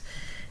Annapolis.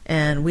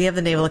 And we have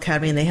the Naval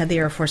Academy, and they had the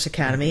Air Force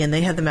Academy, and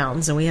they had the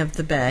mountains, and we have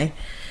the Bay.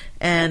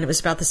 And it was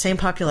about the same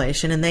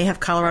population, and they have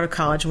Colorado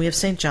College, and we have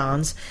St.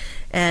 John's.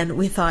 And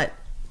we thought,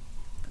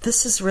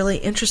 this is really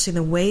interesting,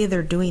 the way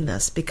they're doing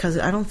this, because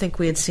I don't think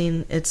we had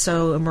seen it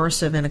so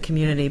immersive in a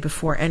community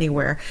before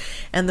anywhere.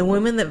 And the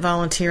women that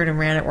volunteered and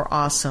ran it were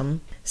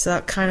awesome. So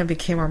that kind of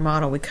became our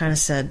motto. We kind of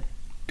said,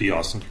 be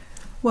awesome.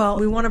 Well,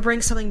 we want to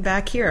bring something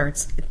back here.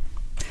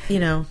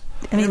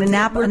 I mean,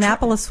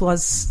 Annapolis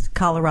was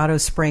Colorado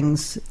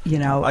Springs,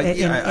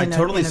 I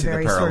totally see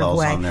the parallels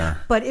way. On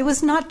there. But it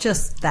was not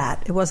just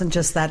that. It wasn't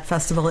just that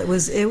festival. It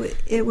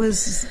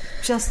was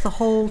just the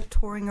whole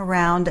touring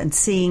around and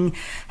seeing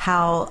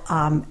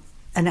how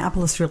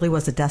Annapolis really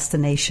was a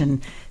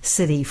destination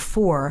city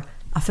for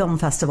a film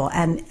festival.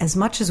 And as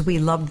much as we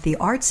loved the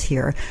arts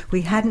here,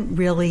 we hadn't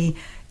really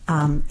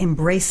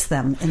embrace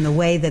them in the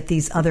way that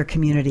these other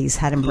communities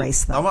had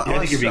embraced them. I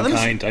think you're being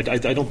kind.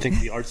 I don't think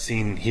the art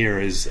scene here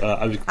is...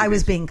 I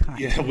was being kind.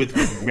 Yeah, with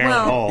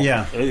Maryland Hall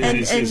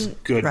is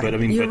good. Right. But I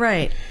mean... You're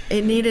right.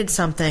 It needed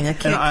something.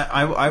 And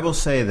I will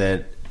say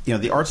that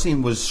the art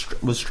scene was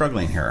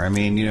struggling here. I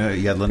mean, you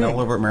had Linnell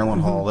over at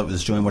Maryland Hall that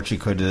was doing what she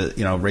could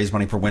to, raise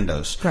money for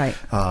windows. Right.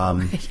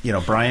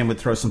 Brian would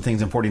throw some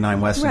things in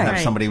 49 West and have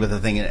somebody with a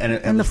thing.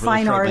 And the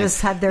fine artists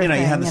had their thing.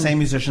 You had the same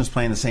musicians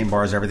playing the same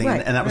bars, everything.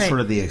 Right. And that was sort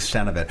of the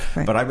extent of it.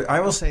 Right. But I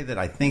will say that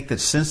I think that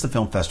since the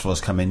film festival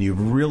has come in,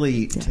 you've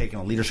really taken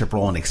a leadership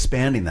role in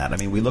expanding that. I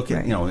mean, we look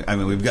at,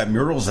 we've got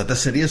murals that the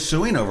city is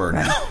suing over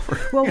now.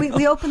 Well,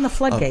 we opened the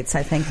floodgates,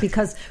 I think,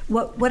 because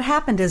what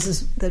happened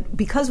is that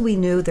because we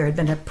knew there had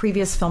been a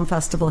previous film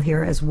festival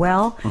here as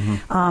well,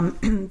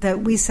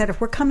 that we said if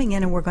we're coming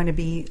in and we're going to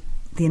be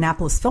the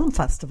Annapolis Film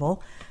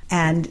Festival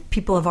and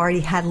people have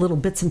already had little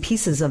bits and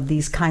pieces of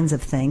these kinds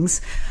of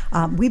things,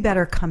 we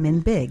better come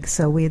in big.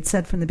 So we had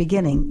said from the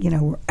beginning,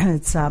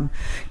 it's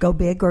go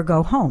big or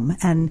go home.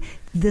 And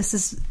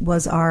this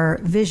was our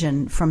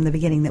vision from the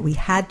beginning, that we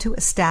had to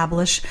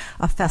establish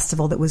a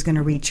festival that was going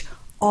to reach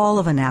all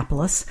of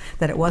Annapolis,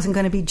 that it wasn't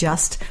going to be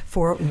just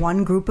for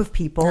one group of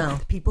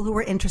people, people who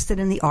were interested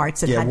in the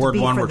arts. It had Ward to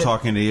be 1, we're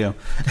talking to you.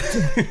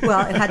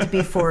 Well, it had to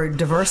be for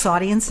diverse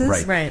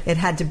audiences. Right. It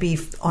had to be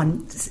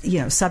on,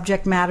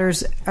 subject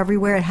matters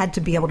everywhere. It had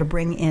to be able to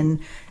bring in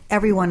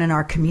everyone in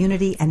our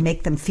community and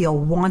make them feel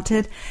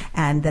wanted,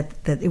 and that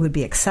it would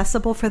be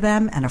accessible for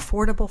them and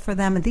affordable for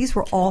them. And these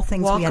were all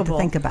things we had to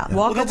think about.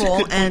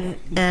 Walkable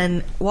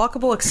and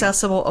walkable,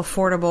 accessible,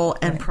 affordable,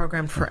 and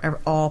programmed for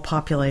all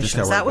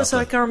populations. That was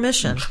like our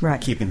mission.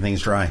 Right. Keeping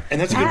things dry. And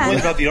that's a good point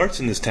about the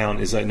arts in this town,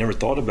 is I never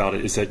thought about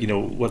it, is that,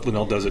 what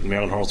Linnell does at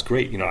Maryland Hall is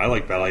great. I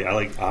like ballet, I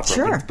like opera,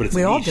 sure, but it's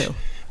we niche. all do.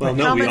 Well,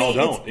 no, we all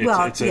don't.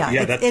 That's the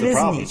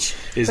problem. Niche,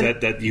 is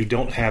that you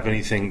don't have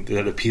anything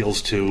that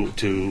appeals to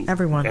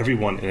everyone,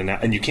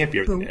 and you can't be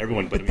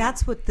everyone. But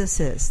that's what this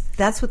is.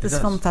 That's what this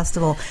film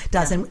festival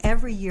does. Yeah. And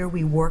every year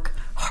we work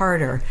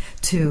harder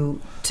to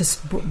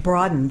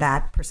broaden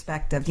that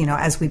perspective.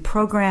 As we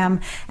program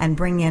and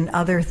bring in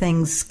other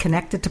things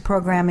connected to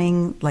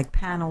programming, like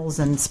panels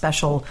and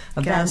special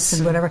events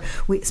and whatever,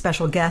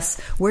 special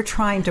guests. We're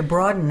trying to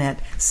broaden it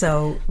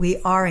so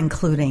we are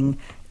including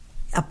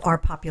our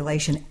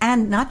population,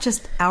 and not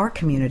just our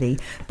community,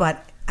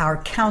 but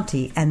our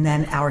county, and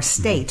then our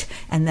state,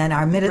 and then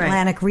our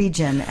Mid-Atlantic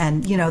region,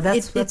 and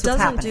that's what's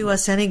happening. It doesn't do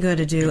us any good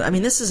to do. I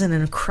mean, this is an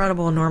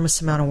incredible,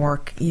 enormous amount of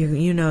work.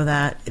 You know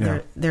that.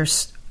 Yeah.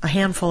 There's a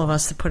handful of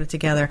us that put it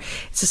together.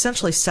 It's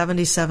essentially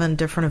 77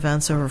 different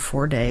events over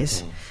 4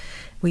 days.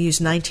 We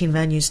use 19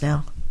 venues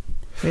now.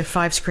 We have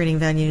 5 screening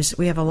venues.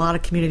 We have a lot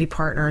of community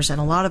partners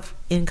and a lot of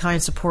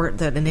in-kind support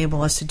that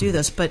enable us to do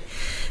this. But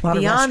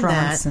beyond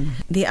that,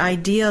 the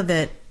idea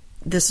that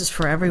this is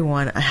for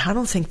everyone, I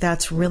don't think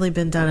that's really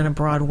been done in a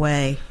broad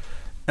way.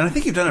 And I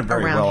think you've done it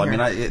very well. Here.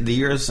 I mean, the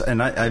years,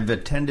 and I've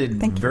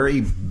attended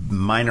very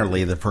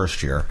minorly the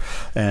first year,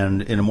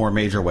 and in a more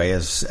major way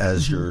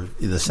as you're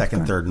the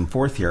second, third, and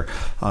fourth year.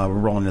 We're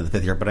rolling into the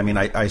fifth year. But I mean,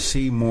 I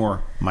see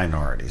more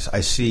minorities. I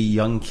see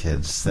young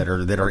kids that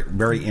are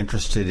very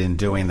interested in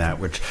doing that.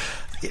 Which,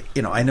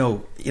 I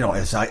know,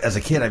 as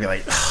a kid, I'd be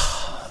like,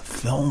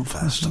 film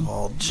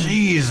festival,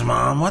 geez,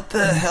 Mom, what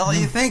the hell are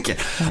you thinking?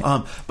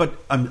 But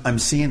I'm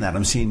seeing that.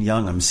 I'm seeing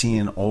young. I'm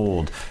seeing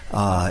old,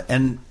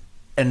 and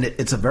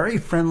it's a very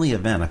friendly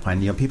event. I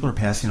find people are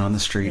passing on the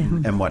street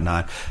and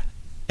whatnot,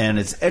 and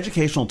it's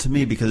educational to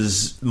me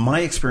because my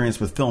experience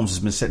with films has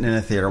been sitting in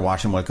a theater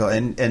watching what goes.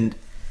 And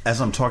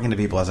as I'm talking to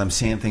people, as I'm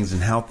seeing things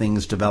and how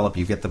things develop,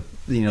 you get the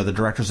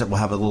directors that will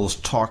have a little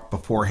talk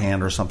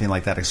beforehand or something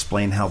like that,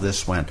 explain how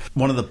this went.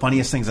 One of the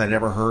funniest things I'd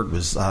ever heard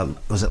was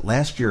it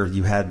last year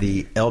you had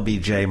the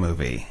LBJ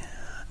movie?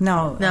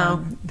 No,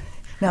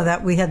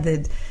 that we had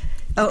the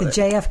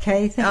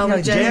JFK thing?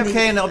 JFK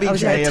and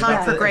LBJ.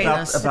 Time for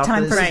Greatness.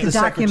 Time for the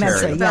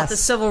documentary. About the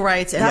civil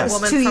rights. And that the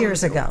was woman 2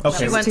 years ago.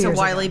 She went to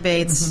Wiley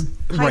Bates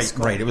High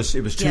School. Right. It was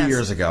 2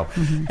 years ago.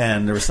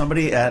 And there was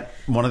somebody at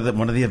one of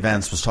the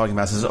events was talking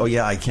about, says, "Oh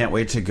yeah, I can't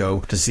wait to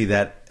go to see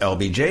that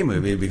LBJ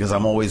movie because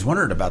I'm always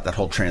wondering about that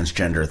whole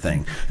transgender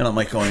thing." And I'm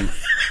like going,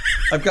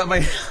 I've got my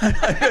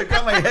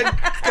head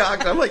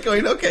cocked. I'm like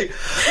going, okay.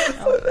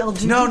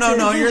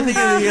 No, you're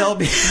thinking of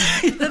the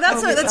LBJ.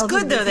 That's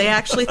good though. They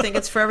actually think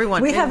it's for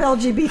everyone. We have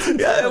LGBT.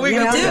 Yeah, we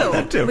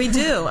do. We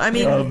do. I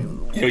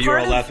mean, you're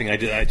all laughing.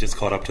 I just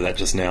caught up to that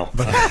just now.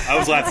 I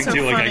was laughing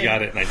too, funny. like I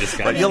got it, and I just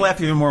got it. You'll laugh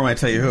even more when I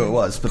tell you who it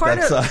was. But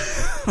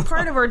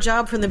part of our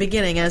job from the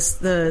beginning, as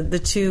the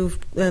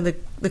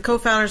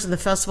co-founders and the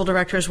festival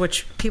directors,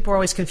 which people are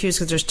always confused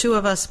because there's 2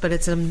 of us, but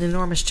it's an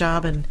enormous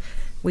job, and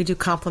we do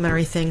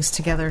complementary things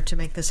together to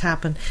make this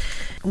happen.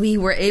 We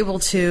were able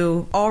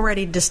to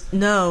already just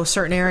know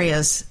certain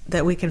areas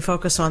that we can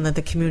focus on that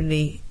the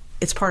community.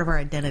 It's part of our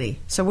identity.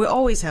 So we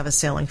always have a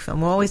sailing film.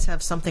 We'll always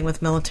have something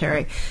with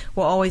military.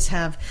 We'll always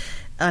have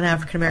an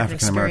African-American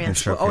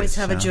experience. We'll always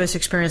have a Jewish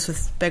experience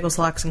with bagels,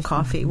 lox, and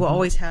coffee. We'll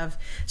always have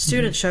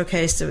student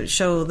showcase to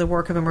show the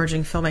work of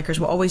emerging filmmakers.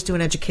 We'll always do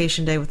an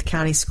education day with the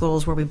county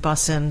schools where we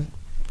bus in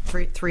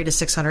 300 to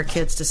 600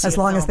 kids to see as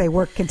long as they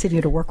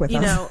continue to work with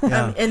us.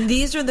 And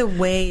these are the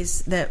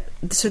ways that,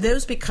 so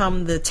those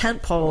become the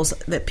tent poles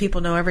that people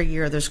know every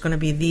year there's going to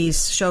be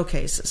these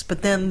showcases.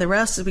 But then the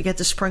rest is we get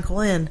to sprinkle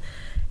in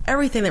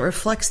everything that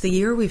reflects the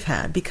year we've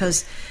had,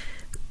 because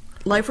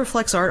life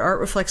reflects art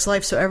reflects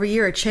life. So every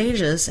year it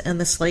changes, and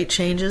the slate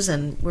changes,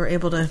 and we're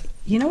able to.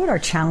 You know what our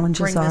challenges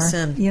bring this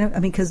in.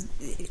 Because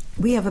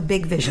we have a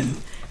big vision.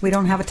 We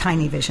don't have a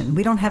tiny vision.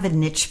 We don't have a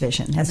niche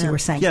vision, as you were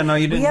saying. Yeah, no,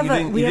 you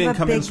didn't. You didn't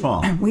come in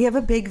small. We have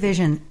a big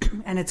vision,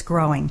 and it's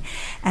growing.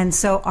 And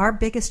so our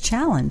biggest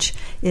challenge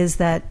is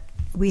that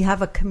we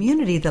have a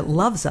community that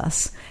loves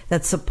us,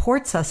 that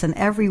supports us in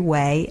every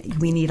way.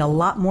 We need a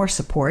lot more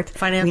support.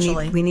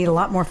 Financially. We need a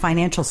lot more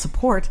financial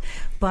support.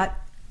 But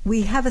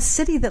we have a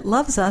city that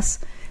loves us,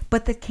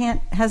 but that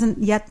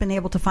hasn't yet been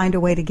able to find a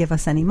way to give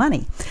us any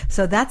money.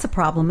 So that's a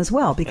problem as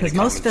well, because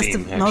most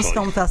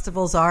film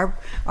festivals are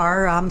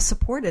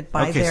supported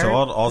by their.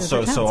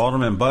 Okay, so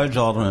Alderman Budge,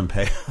 Alderman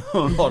Pay,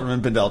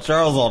 Alderman Bindell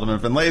Charles,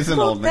 Alderman Finlayson,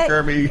 Alderman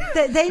Kirby.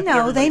 They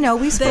know.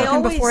 We've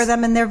spoken before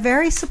them, and they're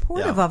very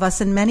supportive of us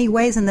in many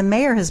ways. And the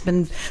mayor has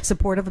been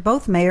supportive.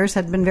 Both mayors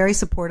have been very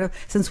supportive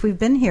since we've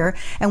been here,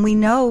 and we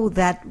know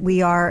that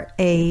we are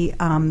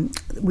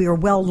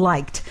well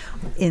liked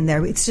in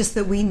there. It's just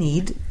that we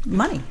need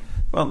money.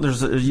 Well,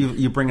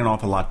 you bring an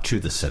awful lot to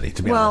the city,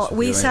 to be honest with you.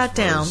 Well, we sat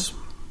down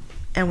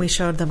and we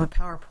showed them a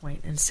PowerPoint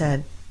and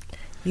said,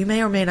 you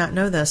may or may not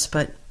know this,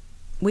 but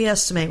we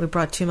estimate we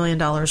brought $2 million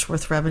worth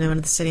of revenue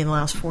into the city in the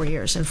last 4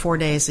 years, in 4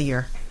 days a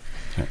year.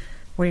 Okay.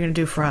 What are you going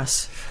to do for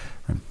us?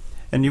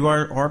 And you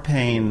are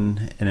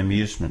paying an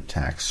amusement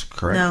tax,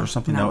 correct, or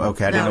something? No.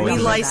 Okay, I didn't know.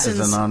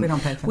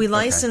 We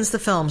license the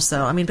films,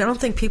 though. I mean, I don't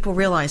think people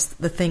realize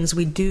the things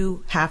we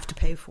do have to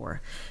pay for.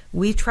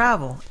 We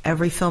travel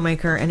every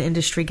filmmaker and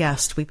industry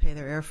guest. We pay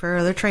their airfare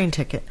or their train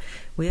ticket.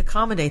 We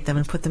accommodate them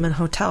and put them in a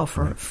hotel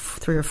for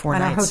 3 or 4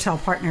 nights. And our hotel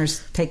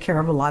partners take care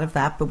of a lot of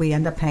that, but we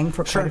end up paying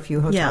for quite a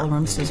few hotel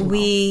rooms as well.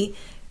 We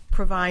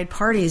provide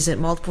parties at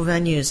multiple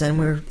venues,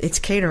 and it's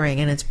catering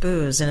and it's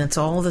booze and it's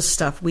all this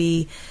stuff.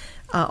 We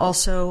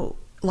also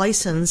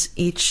license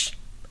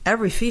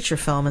every feature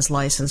film is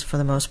licensed for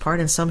the most part,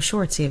 and some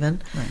shorts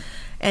even. Right.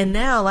 And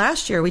now,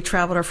 last year, we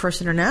traveled our first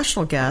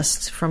international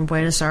guests from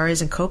Buenos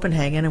Aires and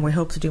Copenhagen, and we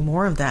hope to do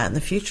more of that in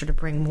the future to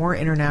bring more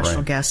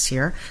international guests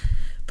here.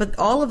 But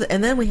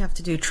and then we have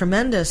to do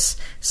tremendous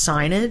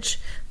signage,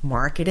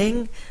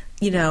 marketing,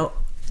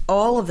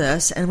 all of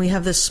this, and we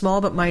have this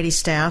small but mighty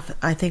staff.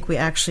 I think we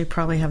actually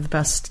probably have the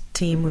best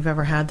team we've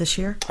ever had this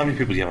year. How many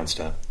people do you have on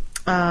staff?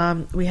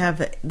 We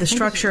have the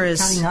structure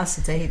is counting us.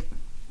 It's 8.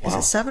 Wow. Is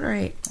it 7 or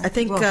 8? I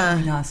think.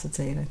 Counting us, it's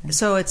 8. I think.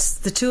 So it's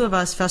the two of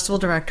us, festival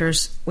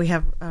directors. We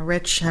have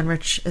Rich, and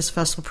Rich is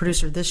festival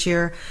producer this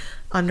year,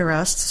 under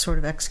us to sort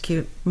of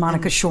execute.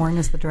 Monica Shorn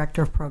is the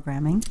director of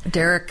programming.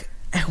 Derek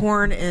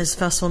Horn is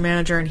festival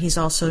manager, and he's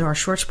also our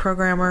shorts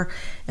programmer.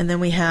 And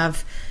then we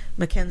have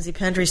Mackenzie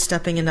Pendry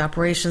stepping into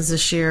operations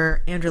this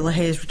year. Andrew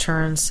LaHaye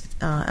returns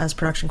as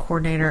production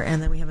coordinator,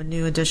 and then we have a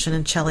new addition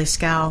in Chelly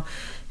Scow,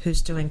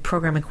 who's doing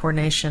programming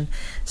coordination.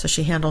 So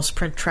she handles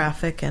print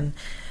traffic, and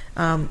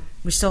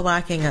we're still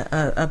lacking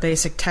a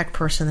basic tech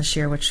person this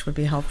year, which would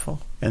be helpful.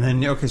 And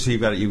then, okay, so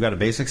you've got a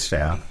basic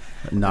staff,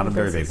 not a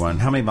very big one.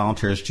 How many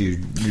volunteers do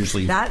you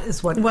usually? That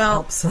is what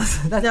helps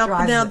us.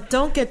 Now,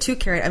 don't get too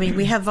carried. I mean,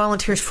 we have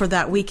volunteers for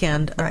that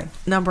weekend, right,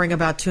 numbering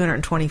about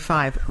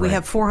 225. Right. We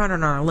have 400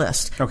 on our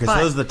list. Okay, so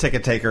those are the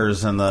ticket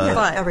takers and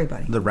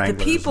everybody, the wranglers,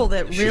 the people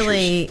that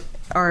really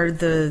are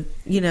the,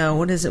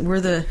 what is it?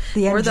 We're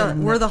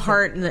the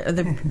heart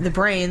and the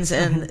brains,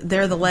 and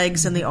they're the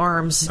legs and the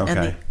arms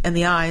and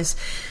the eyes.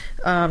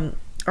 Are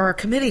our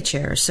committee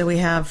chairs. So we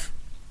have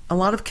a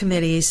lot of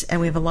committees,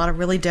 and we have a lot of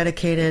really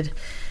dedicated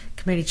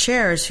committee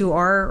chairs who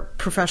are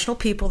professional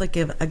people that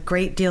give a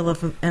great deal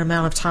of an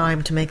amount of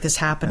time to make this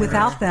happen.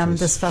 Without them,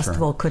 this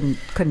festival couldn't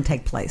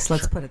take place.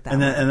 Let's put it that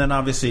way. And then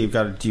obviously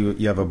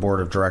you have a board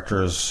of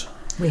directors.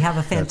 We have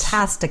a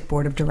fantastic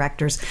board of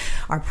directors.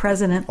 Our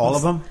president, all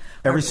of them.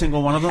 Every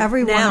single one of them?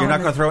 Every one. You're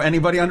not going to throw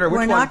anybody under?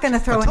 We're not going to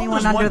throw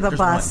anyone under the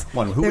bus.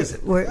 One. Who is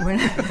it? We're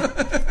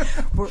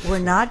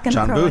not going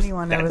to throw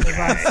anyone over the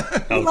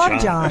bus. We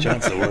love John.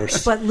 John's the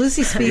worst. But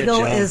Lucy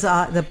Spiegel is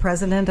the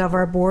president of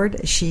our board.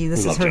 This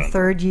is her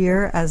third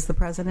year as the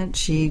president.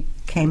 She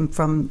came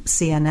from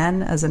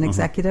CNN as an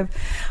executive.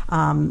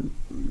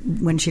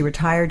 When she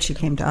retired, she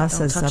came to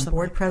us as a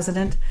board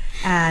president.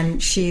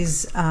 And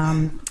she's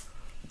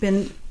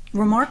been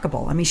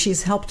remarkable. I mean,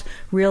 she's helped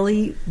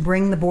really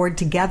bring the board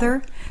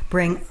together,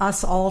 bring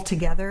us all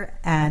together,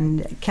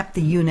 and kept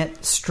the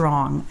unit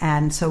strong.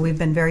 And so we've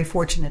been very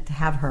fortunate to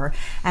have her,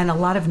 and a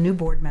lot of new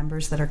board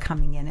members that are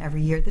coming in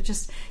every year.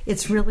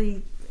 It's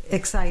really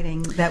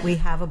exciting that we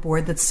have a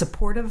board that's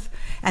supportive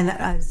and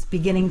that is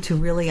beginning to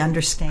really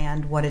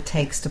understand what it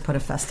takes to put a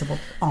festival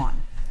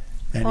on.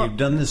 And you've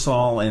done this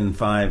all in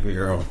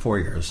 4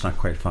 years, not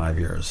quite 5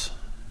 years.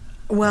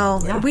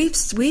 Well,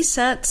 we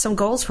set some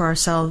goals for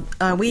ourselves.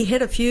 We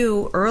hit a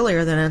few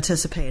earlier than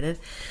anticipated.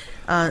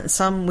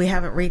 Some we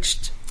haven't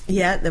reached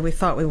yet that we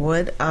thought we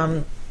would.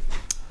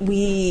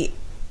 We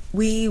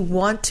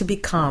want to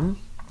become,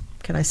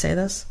 can I say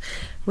this?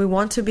 We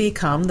want to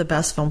become the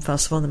best film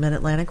festival in the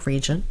Mid-Atlantic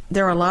region.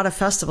 There are a lot of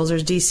festivals.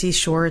 There's DC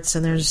Shorts,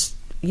 and there's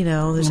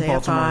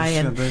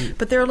AFI,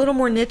 but they're a little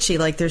more niche-y.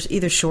 Like there's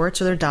either shorts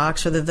or they're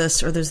docs or they're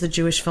this or there's the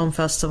Jewish Film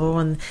Festival.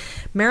 And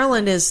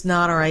Maryland is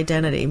not our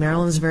identity.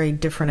 Maryland's a very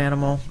different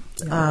animal.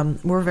 Yeah.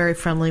 We're very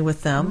friendly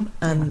with them,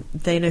 and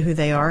they know who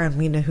they are, and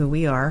we know who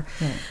we are.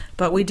 Yeah.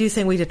 But we do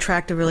think we'd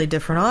attract a really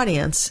different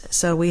audience.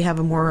 So we have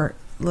a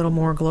little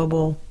more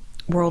global,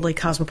 worldly,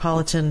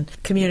 cosmopolitan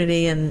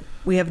community, and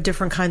we have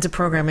different kinds of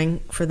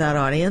programming for that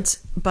audience.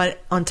 But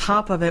on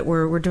top of it,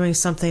 we're doing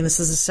something. This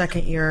is the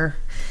second year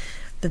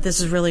that this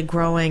is really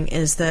growing,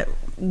 is that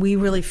we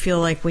really feel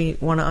like we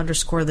want to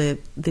underscore the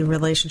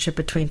relationship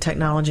between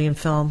technology and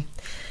film.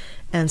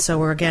 And so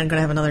we're, again, going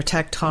to have another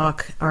tech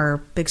talk. Our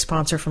big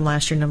sponsor from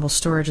last year, Nimble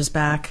Storage, is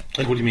back.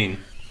 Like, what do you mean?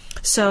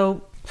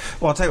 So...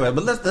 Well, I'll tell you what,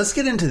 but let's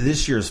get into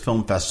this year's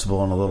film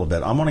festival in a little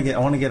bit. I want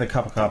to get a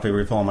cup of coffee,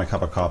 refill my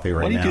cup of coffee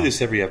right now. Why do you do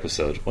this every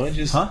episode? Why don't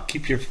you just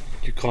keep your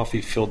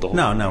coffee filled the whole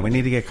time? No, we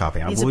need to get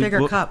coffee. Needs a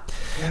bigger cup.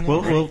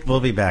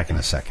 We'll be back in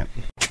a second.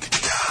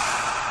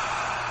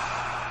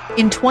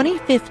 In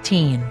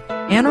 2015,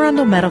 Anne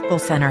Arundel Medical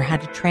Center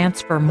had to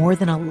transfer more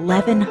than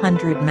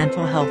 1,100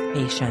 mental health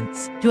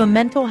patients to a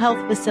mental health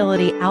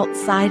facility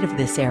outside of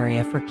this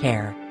area for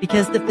care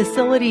because the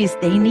facilities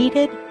they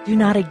needed do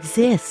not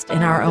exist in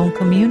our own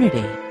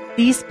community.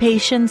 These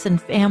patients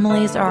and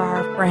families are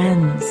our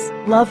friends,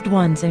 loved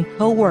ones, and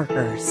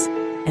co-workers,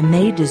 and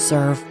they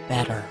deserve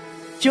better.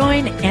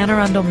 Join Anne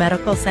Arundel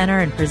Medical Center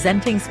and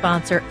presenting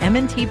sponsor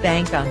M&T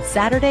Bank on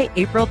Saturday,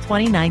 April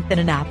 29th in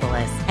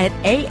Annapolis at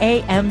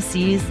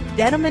AAMC's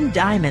Denim and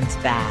Diamonds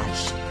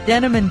Bash.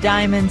 Denim and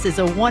Diamonds is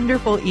a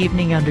wonderful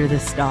evening under the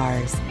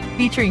stars,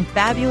 featuring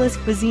fabulous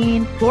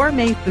cuisine,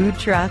 gourmet food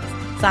trucks,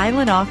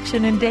 silent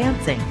auction, and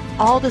dancing,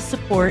 all to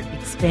support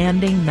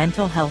expanding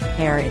mental health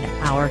care in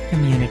our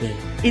community.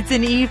 It's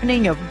an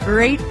evening of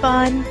great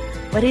fun,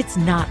 but it's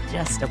not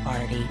just a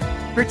party.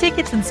 For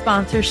tickets and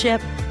sponsorship,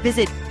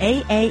 visit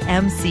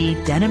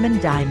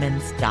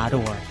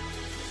aamcdenimanddiamonds.org.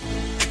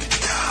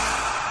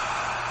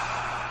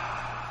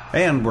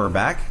 And we're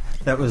back.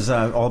 That was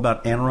all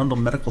about Anne Arundel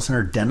Medical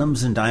Center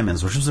Denims and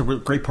Diamonds, which was a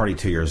great party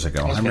 2 years ago.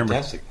 That was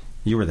fantastic.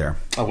 You were there.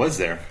 I was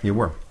there. You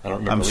were. I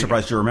don't remember. I'm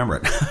surprised you remember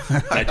it.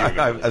 I do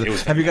remember.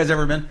 Have you guys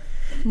ever been?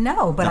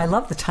 No, but I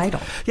love the title.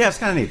 Yeah, it's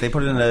kind of neat. They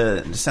put it in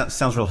it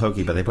sounds real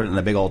hokey, but they put it in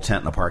a big old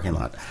tent in a parking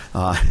lot.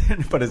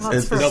 But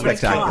it's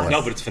spectacular.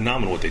 No, but it's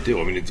phenomenal what they do.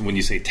 I mean, when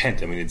you say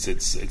tent, I mean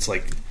it's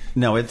like.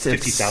 No, it's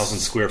 50,000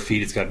 square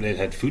feet. It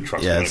had food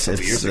trucks. Yeah, it's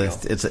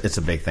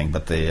a big thing.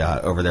 But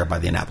over there by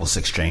the Annapolis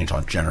Exchange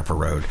on Jennifer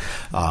Road,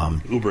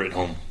 Uber at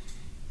home.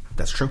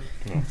 That's true.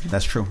 Yeah.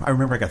 That's true. I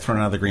remember I got thrown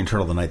out of the Green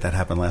Turtle the night that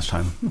happened last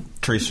time.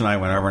 Teresa and I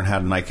went over and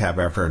had a nightcap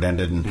after it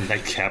ended.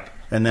 Nightcap.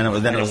 And then it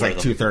was like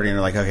 2:30, and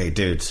they're like, "Okay,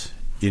 dudes,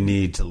 you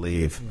need to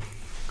leave."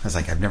 I was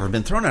like, I've never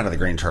been thrown out of the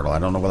Green Turtle. I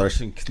don't know whether I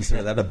should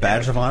consider that a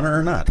badge of honor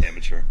or not.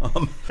 Amateur.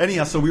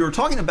 Anyhow, so we were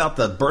talking about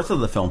the birth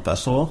of the film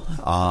festival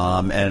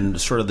and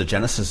sort of the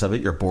genesis of it,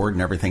 your board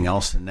and everything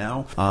else. And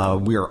now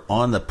we are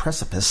on the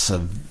precipice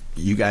of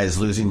you guys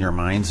losing your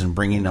minds and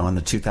bringing on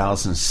the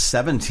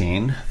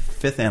 2017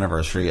 5th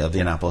anniversary of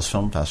the Annapolis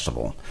Film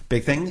Festival.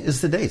 Big thing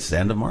is the dates, the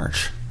end of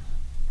March,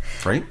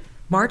 right?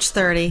 March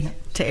 30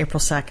 to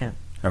April 2nd.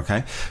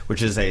 Okay,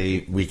 which is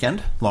a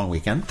long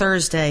weekend.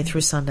 Thursday through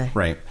Sunday.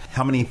 Right.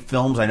 How many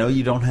films? I know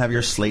you don't have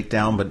your slate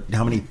down, but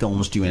how many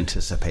films do you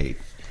anticipate?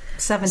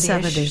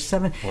 70.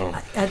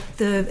 Wow. At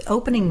the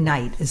opening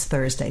night is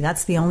Thursday.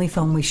 That's the only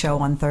film we show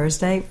on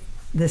Thursday.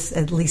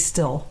 At least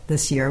still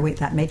this year.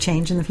 That may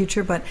change in the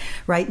future, but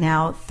right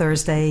now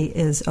Thursday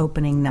is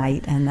opening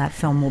night, and that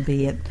film will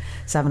be at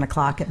 7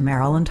 o'clock at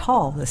Maryland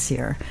Hall this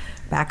year.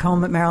 Back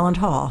home at Maryland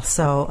Hall.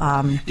 So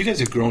you guys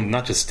have grown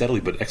not just steadily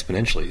but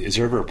exponentially. Is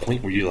there ever a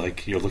point where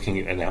you're looking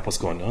at Annapolis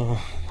going,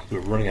 "Oh,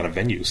 we're running out of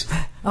venues"?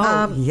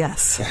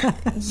 Yes.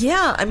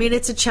 Yeah, I mean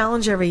it's a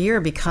challenge every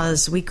year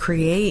because we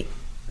create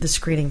the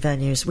screening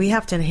venues. We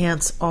have to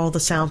enhance all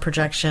the sound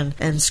projection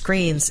and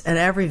screens at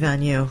every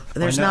venue.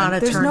 There's not a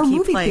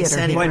turnkey place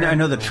anywhere. Well, I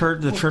know the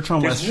church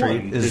on West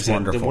Street is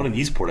wonderful. The one in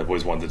Eastport I've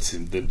always wanted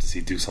to see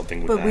do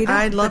something with that.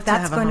 I'd love to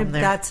have them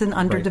there. That's an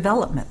under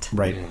development.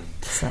 Right. Yeah.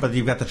 So. But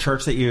you've got the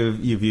church that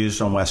you've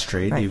used on West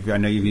Street. Right. I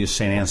know you've used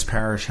St. Anne's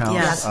Parish House.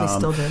 Yes, we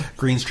still do.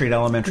 Green Street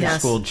Elementary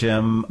School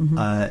gym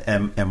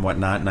and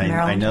whatnot. And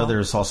I know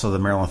there's also the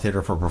Maryland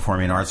Theater for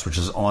Performing Arts, which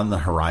is on the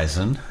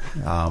horizon,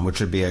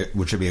 which would be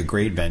a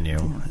great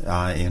venue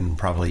in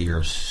probably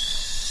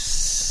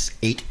years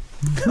 8.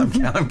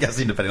 I'm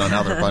guessing, depending on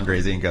how their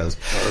fundraising goes.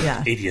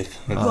 80th.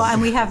 Well,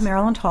 and we have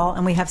Maryland Hall,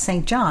 and we have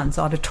St. John's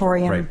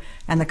Auditorium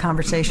and the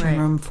conversation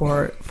room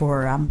for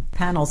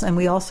panels. And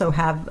we also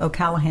have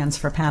O'Callahan's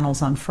for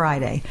panels on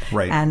Friday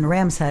and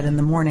Ram's Head in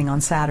the morning on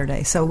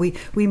Saturday. So we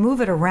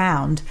move it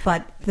around.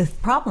 But the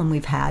problem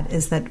we've had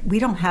is that we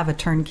don't have a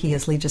turnkey,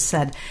 as Lee just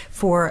said,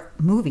 for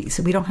movies.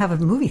 We don't have a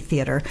movie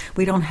theater.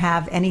 We don't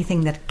have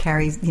anything that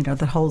carries,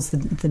 that holds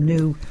the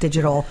new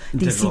digital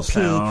DCP.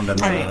 Sound and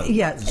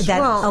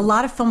a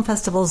lot of film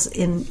festivals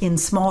in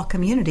small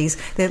communities,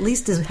 they at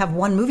least have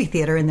one movie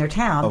theater in their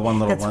town. One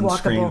that's little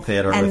one-screen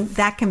theater. And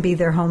that can be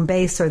their home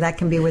base, or that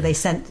can be where they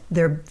sent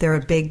their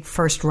big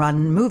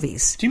first-run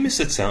movies. Do you miss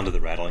the sound of the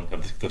rattling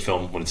of the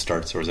film when it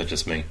starts, or is that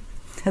just me?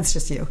 That's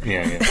just you.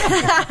 Yeah.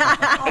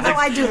 Although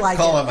I do like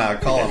Call him out.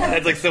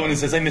 It's like someone who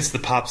says, I miss the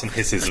pops and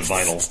hisses of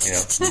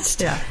vinyl.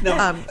 Yeah. No,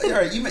 all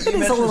right, you mentioned a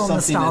little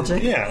something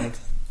nostalgic.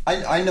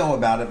 I know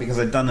about it because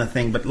I've done the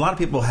thing, but a lot of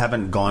people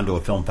haven't gone to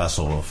a film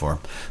festival before.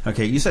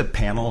 Okay, you said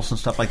panels and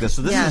stuff like this.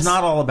 So this is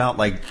not all about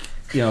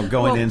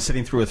going in,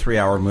 sitting through a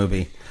 3-hour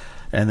movie.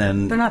 And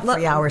then they're not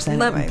 3 hours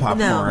anyway.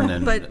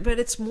 Popcorn but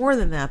it's more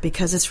than that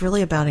because it's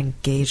really about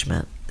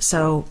engagement.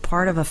 So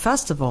part of a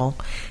festival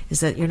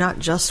is that you're not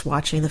just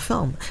watching the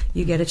film.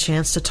 You get a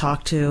chance to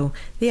talk to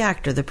the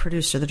actor, the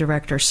producer, the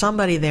director,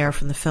 somebody there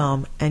from the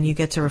film, and you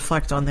get to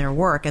reflect on their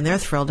work, and they're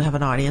thrilled to have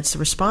an audience to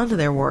respond to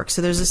their work.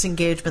 So there's this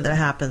engagement that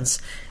happens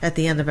at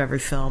the end of every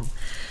film.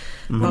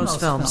 Most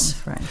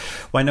films. Right.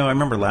 Well, I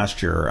remember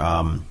last year,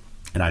 and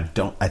I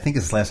think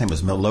his last name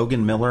was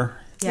Logan Miller.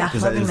 Yeah,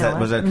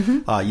 was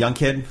it young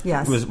kid?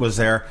 Yes. Was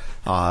there?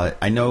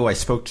 I know I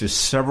spoke to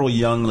several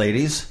young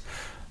ladies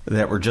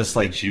that were just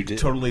like you did.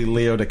 Totally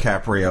Leo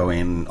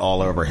DiCaprio-ing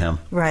all over him.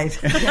 Right.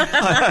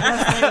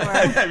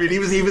 I mean, he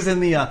was in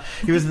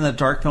the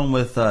dark film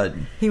with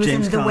he was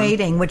James in The Caan.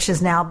 Waiting, which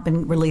has now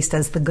been released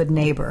as The Good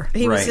Neighbor.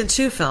 He was in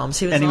 2 films.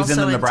 He was also in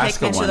the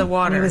Nebraska Take Me to the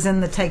Water. He was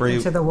in the Take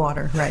Me to the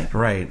Water.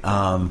 Right.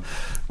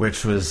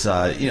 Which was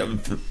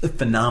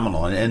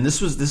phenomenal. And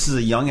this is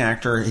a young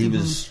actor. He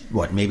was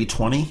maybe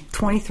 20?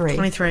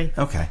 23.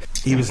 Okay.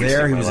 He was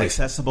there. He was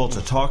accessible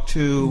to talk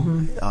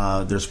to.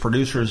 There's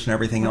producers and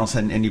everything else,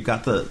 and you've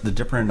got the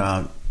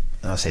different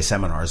say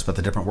seminars, but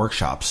the different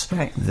workshops.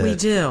 Right. We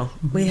do.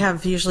 We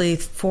have usually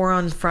 4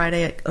 on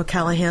Friday at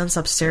O'Callahan's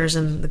upstairs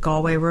in the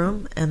Galway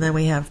room, and then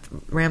we have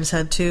Ram's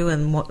Head 2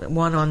 and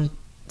 1 on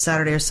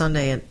Saturday or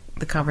Sunday at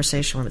the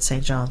conversation room at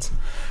St. John's.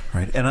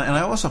 Right. And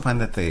I also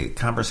find that the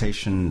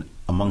conversation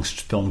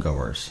amongst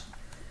filmgoers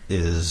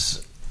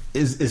is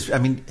I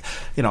mean,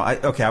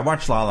 I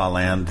watched La La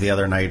Land the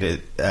other night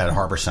at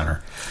Harbor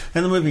Center,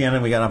 and the movie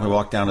ended. We got up and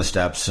walked down the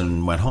steps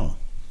and went home.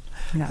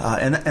 Yeah.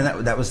 And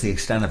that was the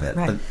extent of it.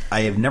 Right. But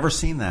I have never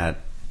seen that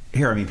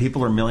here, I mean,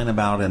 people are milling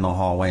about in the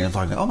hallway and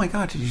talking, oh my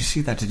God, did you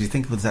see that? Did you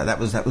think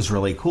that was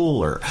really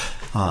cool? Or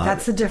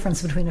that's the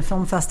difference between a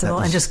film festival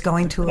and just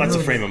going to a movie. That's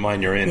the frame of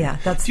mind you're in. Yeah,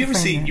 that's Do you ever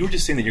see, you were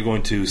just saying that you're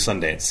going to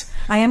Sundance.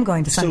 I am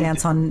going to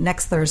Sundance on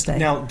next Thursday.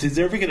 Now, did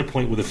there ever get a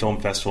point with a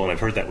film festival, and I've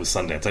heard that with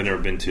Sundance, I've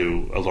never been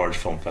to a large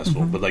film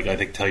festival, but like I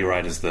think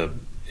Telluride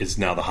is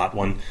now the hot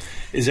one.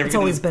 It's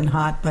always been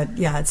hot, but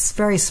yeah, it's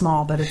very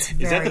small, but it's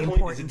very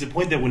important. Is it the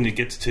point that when it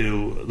gets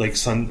to like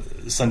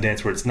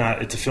Sundance, where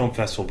it's a film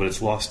festival, but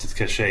it's lost its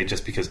cachet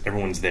just because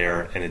everyone's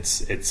there and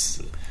it's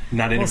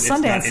not innovative?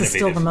 Well, Sundance is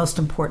still the most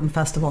important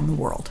festival in the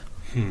world.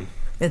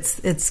 It's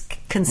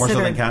considered more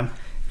so than Cannes.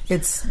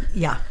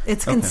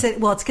 It's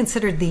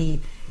considered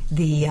the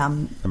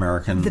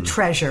American, the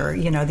treasure.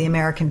 The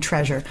American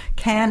treasure.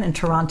 Cannes and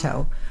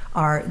Toronto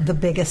are the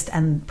biggest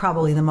and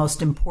probably the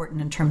most important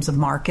in terms of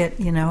market,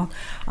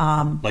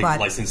 like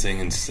licensing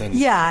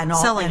and all,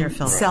 selling your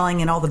film,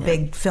 selling and all the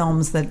big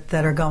films that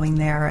are going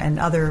there, and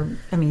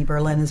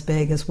Berlin is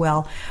big as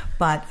well.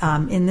 But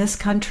in this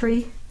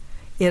country,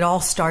 it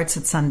all starts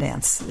at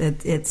Sundance.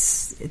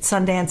 It's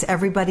Sundance.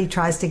 Everybody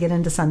tries to get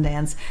into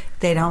Sundance.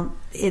 They don't.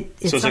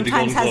 It so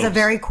sometimes has a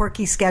very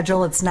quirky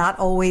schedule. It's not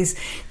always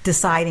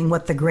deciding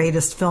what the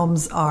greatest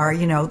films are.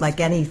 Like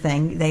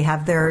anything, they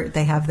have their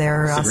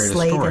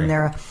slate story. and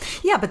their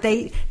but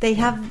they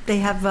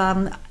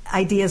have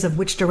ideas of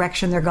which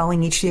direction they're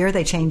going each year.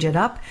 They change it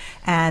up,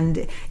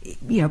 and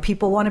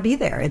people want to be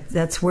there.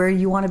 That's where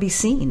you want to be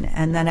seen.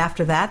 And then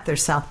after that,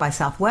 there's South by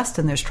Southwest,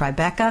 and there's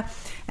Tribeca,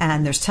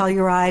 and there's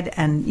Telluride,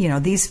 and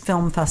these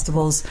film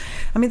festivals.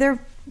 I mean, there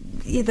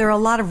are a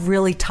lot of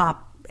really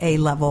top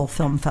A-level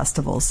film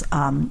festivals,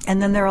 and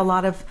then there are a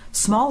lot of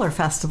smaller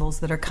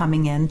festivals that are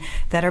coming in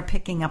that are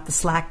picking up the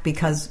slack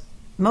because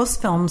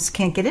most films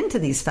can't get into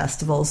these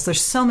festivals.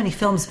 There's so many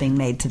films being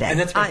made today. And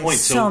that's my point.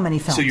 So many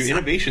films. So your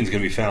innovation is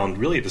going to be found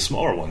really at the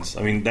smaller ones.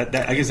 I mean, that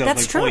I guess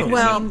that's true. Point.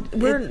 Well,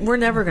 we're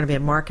never going to be a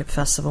market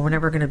festival. We're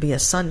never going to be a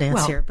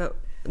Sundance here.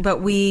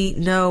 But we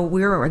know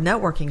we're a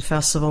networking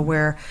festival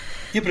where,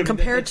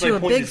 compared to a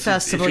big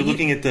festival, if you're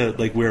looking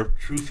at where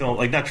true film,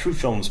 like not true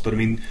films, but I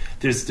mean,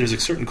 there's a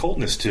certain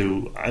coldness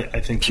to I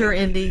think pure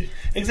indie.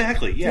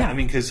 Exactly. Yeah. I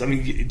mean, because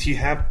do you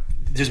have?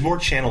 There's more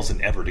channels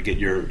than ever to get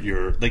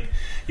your like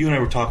you and I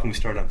were talking. We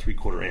started on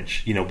 3/4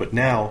 inch, but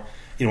now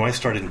when I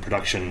started in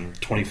production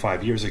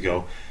 25 years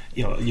ago,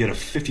 you had a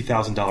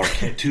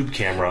 $50,000 tube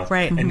camera,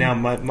 right? And now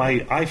my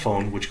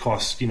iPhone, which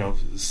costs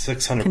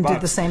 $600, can do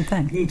the same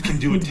thing. Can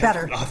do it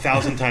better,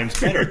 1,000 times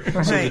better.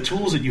 Right. So the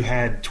tools that you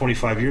had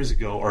 25 years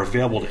ago are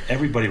available to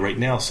everybody right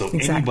now. So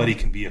anybody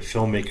can be a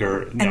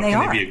filmmaker. Now,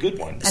 can they be a good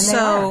one?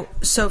 So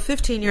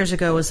 15 years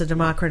ago was the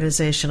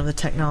democratization of the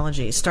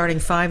technology. Starting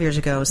 5 years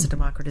ago was the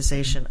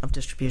democratization of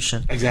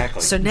distribution.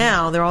 Exactly. So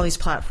now there are all these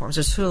platforms.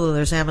 There's Hulu,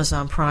 there's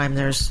Amazon Prime,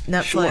 there's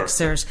Netflix,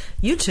 there's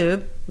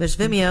YouTube, there's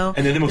Vimeo,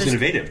 and they're the most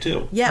innovative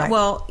too. Yeah,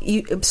 well,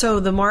 so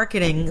the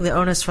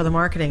onus for the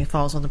marketing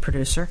falls on the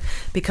producer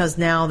because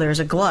now there's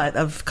a glut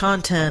of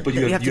content but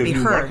that you have to be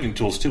new heard. Marketing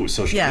tools too with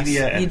social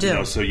media, and you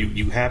do. So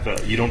you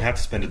don't have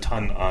to spend a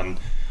ton on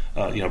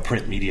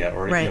print media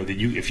or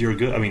if you're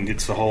good. I mean,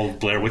 it's the whole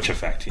Blair Witch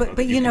effect. But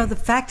the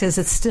fact is,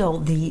 it's still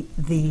the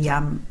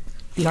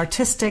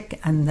artistic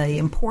and the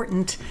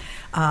important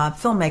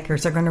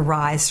filmmakers are going to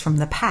rise from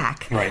the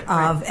pack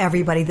of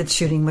everybody that's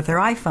shooting with their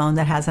iPhone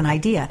that has an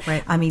idea.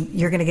 Right. I mean,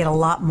 you're going to get a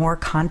lot more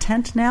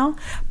content now,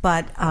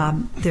 but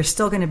there's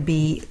still going to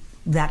be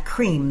that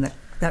cream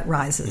that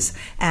rises.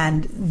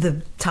 And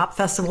the top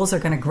festivals are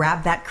going to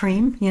grab that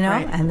cream,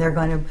 and they're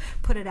going to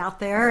put it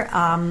out there,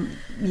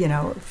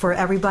 for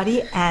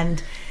everybody.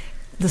 And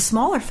the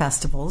smaller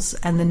festivals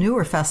and the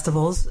newer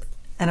festivals,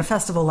 and a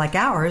festival like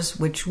ours,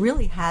 which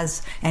really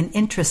has an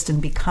interest in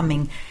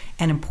becoming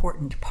an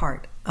important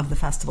part of the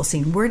festival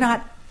scene. We're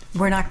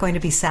not going to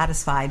be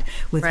satisfied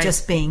with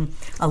just being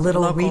a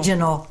little local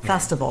regional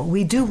festival.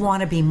 We do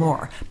want to be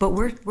more, but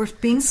we're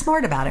being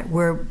smart about it.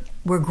 We're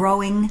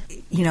growing,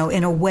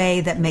 in a way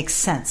that makes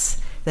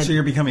sense. So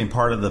you're becoming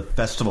part of the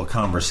festival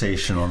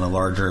conversation on a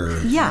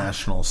larger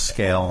national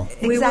scale.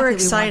 We were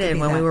excited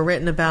when we were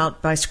written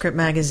about by Script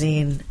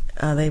Magazine.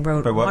 They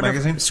wrote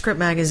magazine? Script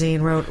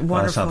Magazine wrote wonderful.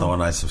 That's not the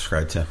one I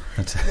subscribe to.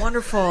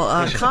 Wonderful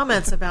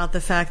comments about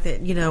the fact that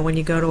when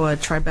you go to a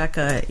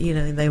Tribeca,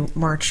 they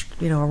march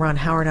a Ron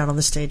Howard out on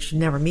the stage. You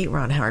never meet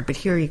Ron Howard, but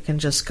here you can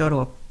just go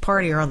to a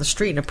party or on the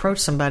street and approach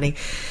somebody.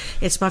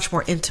 It's much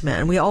more intimate,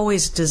 and we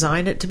always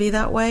designed it to be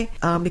that way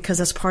because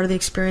that's part of the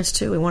experience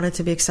too. We want it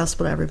to be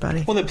accessible to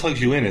everybody. Well, that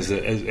plugs you in as the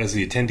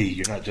attendee.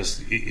 You're not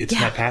just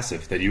not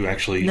passive. That you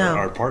actually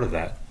are part of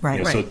that.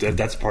 Right. So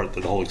that's part of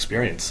the whole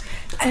experience.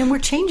 And we're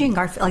changing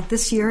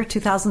this year,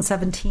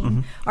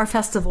 2017. Our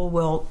festival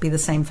will be the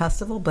same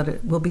festival, but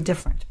it will be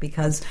different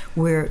because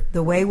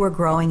the way we're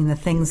growing and the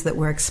things that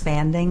we're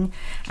expanding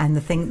and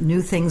the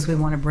new things we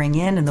want to bring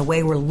in and the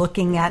way we're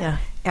looking at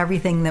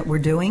everything that we're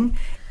doing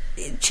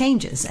it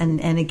changes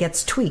and it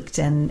gets tweaked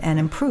and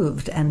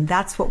improved, and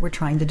that's what we're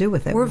trying to do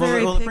with it.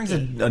 It brings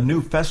a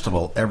new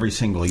festival every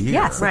single year.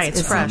 Yes, right.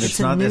 It's fresh. It's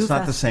not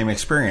the same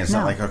experience. No.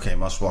 Not like, okay,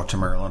 must walk to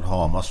Maryland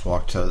Hall, must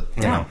walk to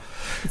you know.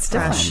 It's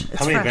different.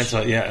 How many events?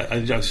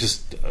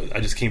 I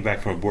just came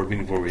back from a board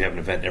meeting where we have an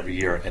event every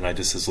year, and I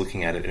just was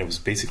looking at it, and it was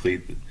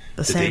basically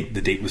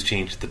the date was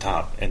changed at the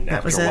top, and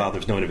after a while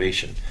there's no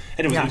innovation.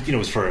 And it was it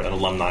was for an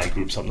alumni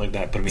group, something like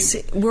that. But I mean,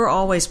 we're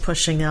always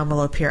pushing the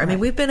envelope here. I mean,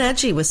 we've been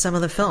edgy with some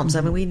of the films.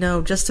 I mean, we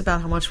know just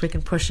about how much we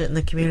can push it in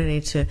the community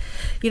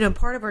to,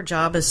 part of our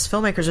job as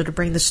filmmakers are to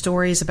bring the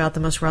stories about the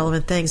most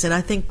relevant things. And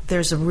I think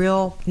there's a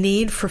real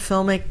need for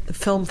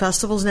film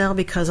festivals now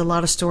because a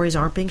lot of stories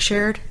aren't being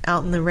shared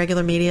out in the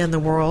regular media in the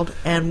world,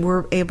 and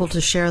we're able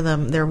to share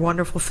them. They're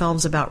wonderful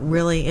films about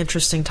really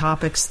interesting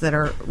topics that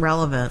are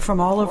relevant from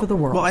all over the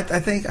world. Well, I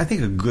think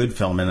a good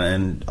film,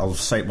 and I'll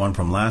cite one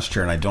from last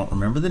year, and I don't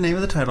remember the name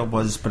of the title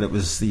but it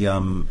was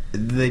the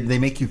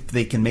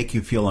they can make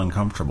you feel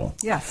uncomfortable.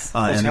 Yes,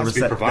 and there was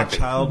that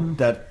child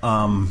that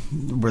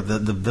where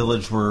the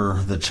village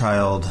where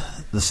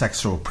the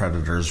sexual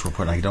predators were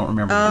put. I don't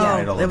remember the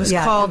title. It was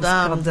called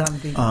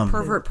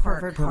Pervert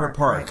Park. Pervert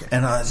Park,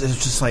 and it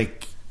was just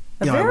like.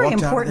 A very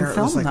important film,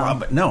 it was like, though.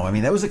 but no, I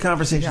mean, that was a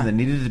conversation that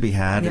needed to be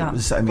had. Yeah. It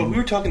was, but we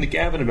were talking to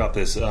Gavin about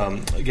this.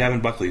 Gavin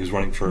Buckley, who's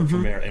running for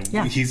mayor, and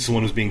he's the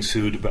one who's being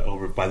sued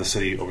by the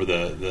city over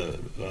the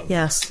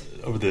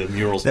over the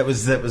murals. That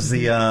was that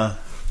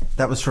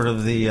was sort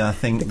of the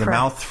thing, the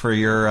mouth for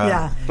your...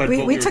 But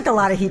we took a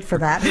lot of heat for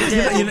that.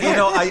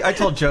 I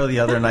told Joe the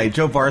other night,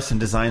 Joe Barson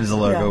designs the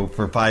logo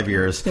for 5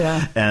 years,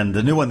 and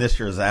the new one this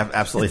year is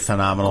absolutely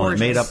phenomenal. It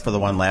made up for the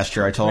one last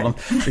year, I told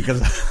him,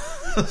 because...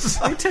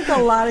 We took a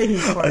lot of heat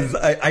for it.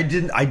 I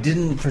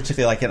didn't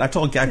particularly like it. I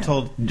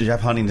told Jeff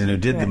Huntington, who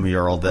did the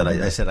mural, that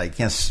I said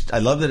I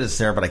love that it's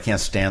there, but I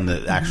can't stand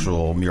the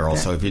actual mural.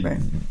 So if you're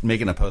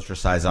making a poster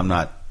size,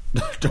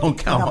 don't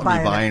count on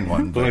me buying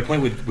one. But my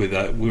point with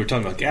we were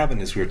talking about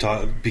Gavin is we were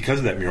talking because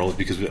of that mural is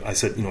because I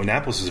said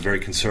Annapolis is a very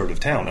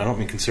conservative town. I don't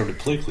mean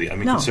conservative politically. I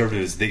mean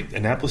conservative is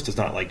Annapolis does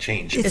not like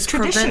change. It's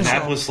traditional.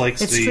 Annapolis likes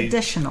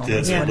traditional.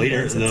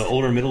 The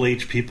older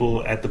middle-aged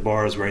people at the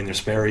bars wearing their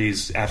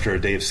Sperry's after a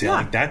day of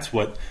sailing. That's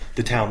what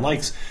the town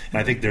likes.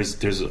 And I think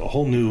there's a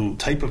whole new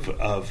type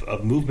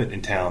of movement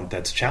in town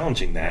that's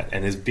challenging that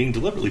and is being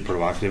deliberately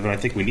provocative. And I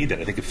think we need that.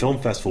 I think a film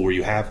festival where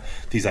you have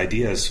these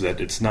ideas so that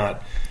it's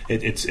not.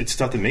 It's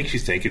stuff that makes you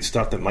think. It's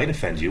stuff that might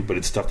offend you, but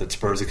it's stuff that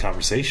spurs a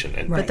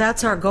conversation. But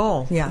that's our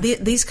goal. Yeah.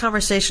 These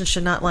conversations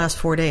should not last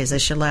 4 days. They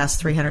should last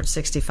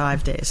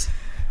 365 days.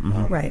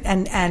 Mm-hmm. Right,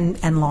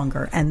 and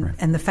longer.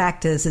 And the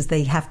fact is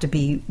they have to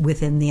be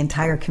within the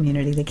entire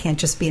community. They can't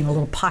just be in a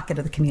little pocket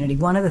of the community.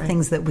 One of the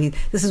things that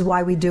this is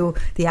why we do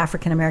the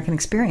African American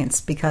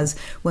experience, because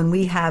when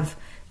we have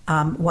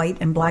white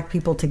and black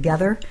people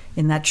together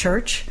in that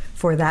church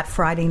for that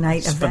Friday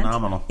night event.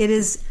 Phenomenal.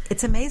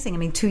 It's amazing. I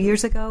mean, 2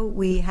 years ago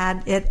we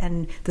had it,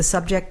 and the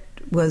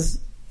subject was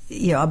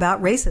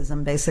about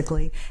racism,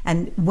 basically.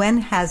 And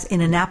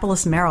in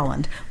Annapolis,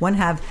 Maryland,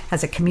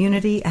 has a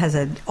community, has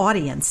an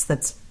audience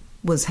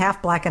was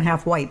half black and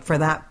half white for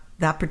that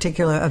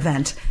particular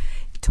event,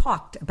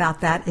 talked about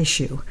that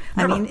issue.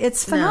 Never. I mean,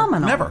 it's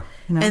phenomenal. Never.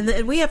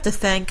 And we have to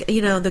thank,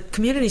 the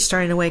community's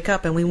starting to wake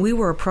up. And when we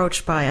were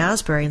approached by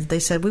Asbury, and they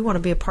said, we want to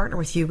be a partner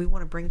with you. We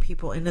want to bring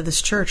people into this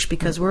church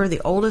because we're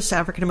the oldest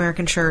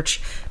African-American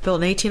church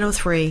built in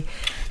 1803.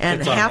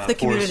 And half the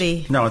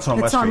community... No, it's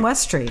on West Street. It's on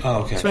West Street.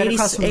 Oh, okay. It's right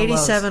across from the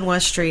 87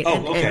 West Street.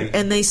 Oh, okay.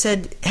 And they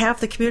said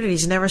half the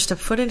community's never stepped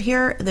foot in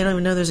here. They don't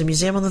even know there's a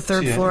museum on the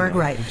third floor.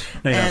 Right.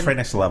 No, it's right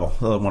next to Level.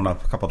 The one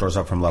up a couple doors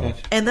up from Level.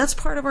 And that's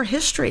part of our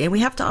history. And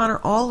we have to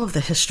honor all of the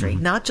history,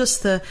 not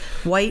just the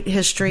white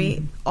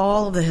history,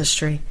 all of the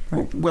history.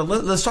 Right. Well,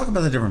 let's talk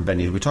about the different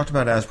venues. We talked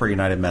about Asbury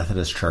United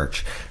Methodist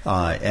Church,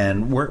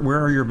 and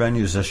where are your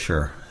venues this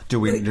year?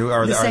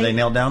 Are they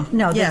nailed down?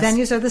 No, the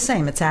venues are the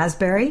same. It's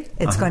Asbury.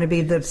 It's going to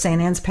be the St.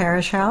 Anne's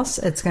Parish House.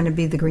 It's going to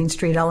be the Green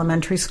Street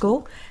Elementary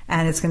School,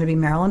 and it's going to be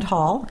Maryland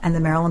Hall and the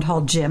Maryland Hall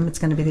Gym. It's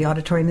going to be the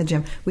auditorium, the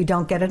gym. We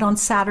don't get it on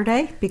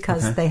Saturday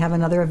because they have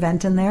another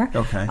event in there.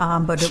 Okay.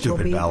 But Stupid it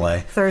will be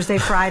ballet. Thursday,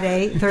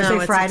 Friday,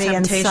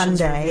 and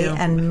Sunday,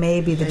 and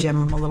maybe the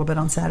gym a little bit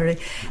on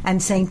Saturday,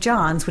 and St.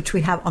 John's, which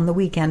we have on the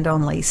weekend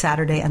only,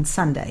 Saturday and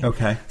Sunday.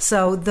 Okay.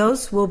 So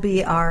those will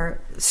be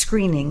our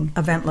screening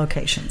event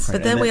locations.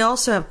 But then we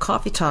also have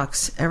coffee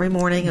talks every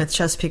morning at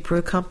Chesapeake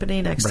Brew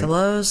Company next to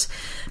Lowe's.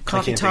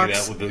 Coffee talks. I can't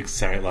figure that with the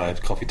Saturday Night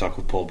Live Coffee Talk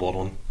with Paul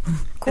Baldwin.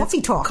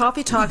 Coffee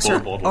talks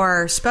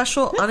are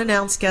special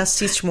unannounced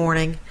guests each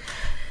morning.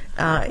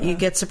 You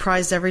get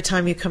surprised every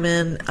time you come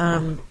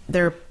in.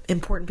 They're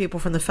important people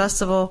from the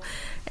festival,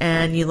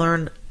 and you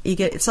learn.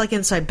 It's like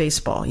inside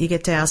baseball. You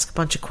get to ask a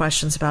bunch of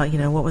questions about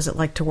what was it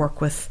like to work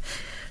with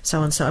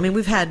so-and-so. I mean,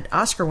 we've had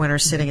Oscar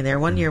winners sitting in there.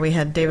 One year we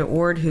had David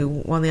Ward, who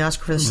won the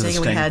Oscar for The Sting,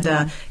 and we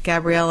had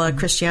Gabriella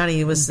Cristiani,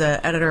 who was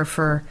the editor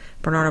for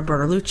Bernardo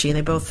Bertolucci, and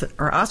they both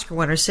are Oscar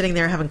winners sitting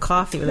there having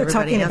coffee with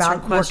everybody answering questions. They're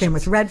talking about working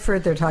with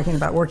Redford. They're talking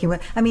about working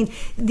with... I mean,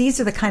 these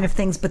are the kind of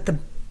things, but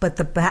but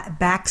the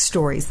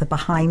backstories, the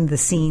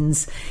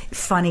behind-the-scenes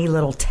funny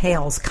little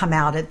tales come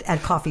out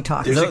at Coffee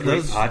Talk. There's a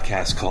great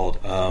podcast called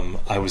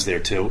I Was There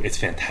Too. It's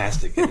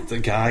fantastic. And it's a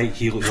guy,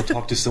 he'll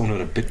talk to someone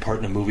with a bit part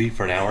in a movie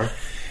for an hour.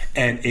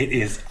 And it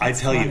is, I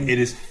tell you, it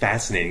is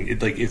fascinating.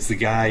 It's the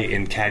guy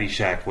in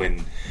Caddyshack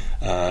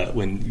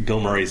when Bill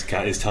Murray is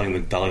telling the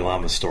Dalai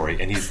Lama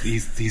story, and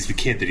he's the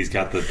kid that he's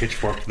got the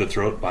pitchfork to the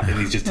throat, and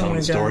he's just telling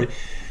the story.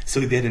 So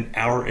they had an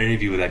hour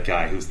interview with that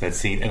guy who's in that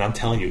scene, and I'm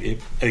telling you,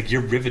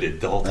 you're riveted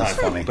the whole time. That's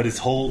funny. But his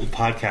whole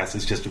podcast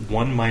is just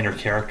one minor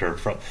character.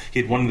 He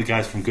had one of the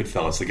guys from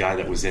Goodfellas, the guy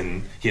that was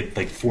in. He had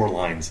like 4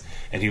 lines,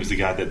 and he was the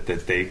guy that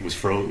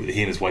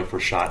he and his wife were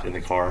shot in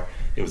the car.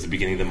 It was the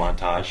beginning of the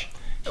montage.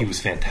 He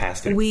was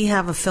fantastic. We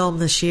have a film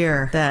this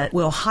year that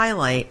will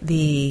highlight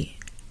the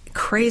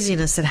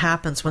craziness that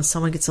happens when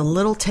someone gets a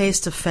little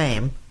taste of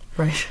fame.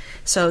 Right.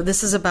 So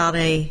this is about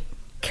a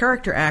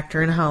character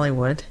actor in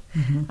Hollywood.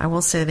 Mm-hmm. I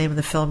won't say the name of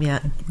the film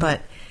yet,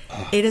 but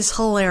it is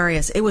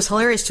hilarious. It was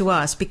hilarious to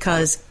us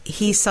because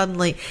he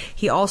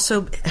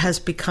also has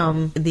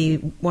become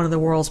one of the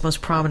world's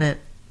most prominent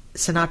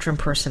Sinatra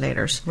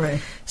impersonators.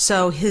 Right.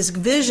 So his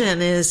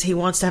vision is he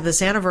wants to have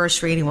this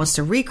anniversary and he wants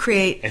to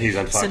recreate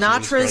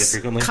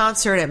Sinatra's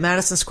concert at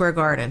Madison Square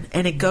Garden.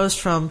 And it goes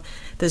from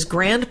this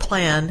grand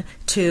plan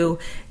to,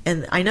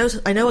 and I know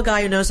a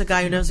guy who knows a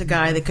guy who knows a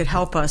guy that could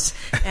help us,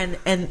 and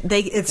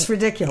it's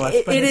ridiculous.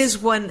 It is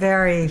when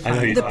very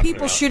the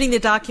people shooting the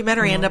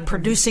documentary end up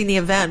producing the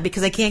event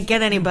because they can't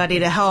get anybody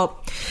to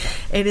help.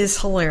 It is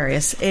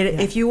hilarious.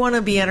 If you want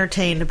to be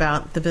entertained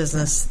about the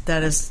business,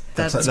 that's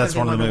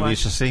one of the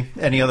movies to see.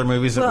 Any other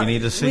movies that we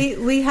need to see?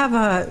 We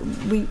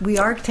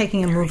are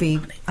taking a movie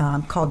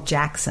called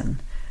Jackson,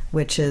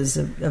 which is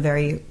a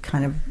very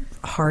kind of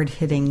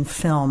hard-hitting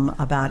film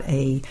about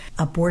a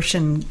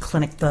abortion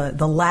clinic,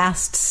 the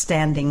last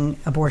standing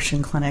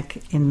abortion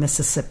clinic in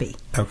Mississippi.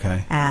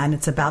 Okay. And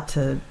it's about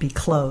to be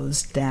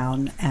closed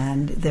down,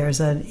 and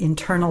there's an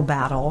internal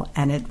battle,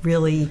 and it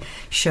really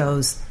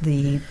shows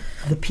the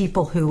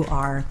people who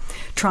are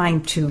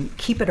trying to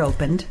keep it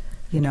opened,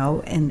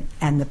 and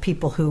the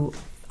people who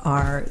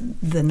are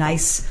the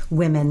nice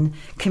women,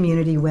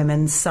 community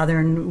women,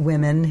 Southern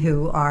women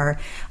who are,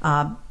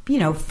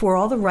 for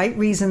all the right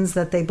reasons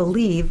that they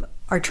believe,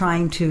 are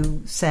trying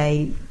to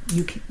say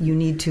you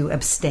need to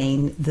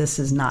abstain. This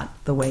is not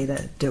the way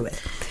to do it.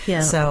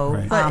 Yeah. So,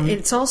 right. But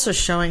it's also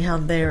showing how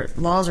their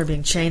laws are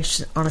being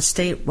changed on a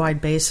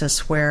statewide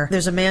basis, where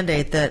there's a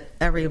mandate that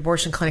every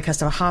abortion clinic has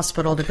to have a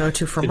hospital to go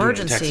to for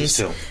emergencies.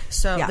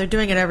 So they're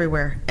doing it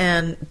everywhere,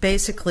 and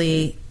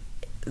basically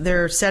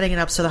they're setting it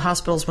up so the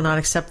hospitals will not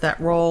accept that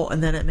role,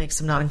 and then it makes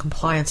them not in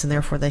compliance, and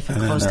therefore they can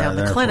close down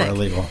the clinic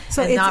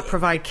and not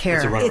provide care.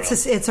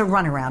 It's a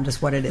runaround,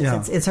 is what it is.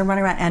 Yeah. It's a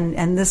runaround,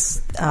 and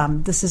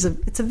this is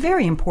a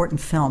very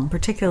important film,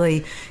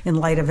 particularly in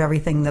light of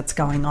everything that's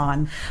going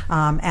on.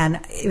 And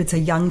it's a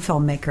young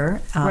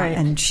filmmaker, right.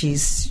 And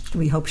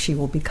we hope she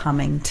will be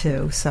coming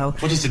too. So,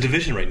 well, just the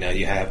division right now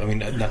you have. I mean,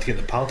 not to get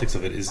into the politics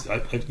of it, is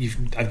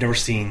I've never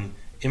seen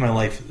in my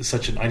life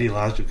such an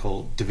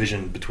ideological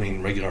division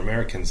between regular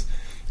Americans,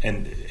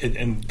 and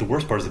the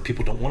worst part is that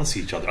people don't want to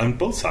see each other on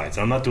both sides.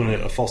 I'm not doing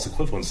a false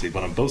equivalency,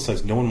 but on both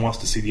sides, no one wants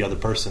to see the other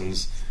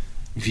person's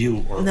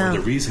view or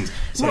the reasons.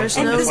 So this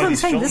is what I'm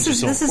saying. This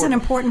is an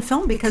important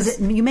film because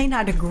you may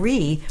not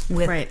agree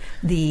with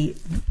the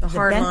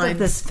bent of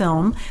this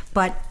film,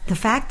 but the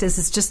fact is,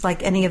 it's just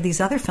like any of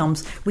these other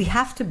films.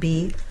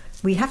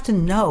 We have to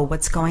know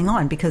what's going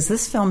on because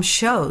this film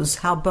shows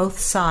how both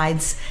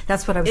sides.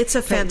 That's what I was. It's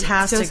a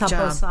fantastic job. It shows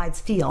how both sides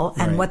feel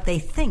and what they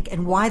think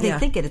and why they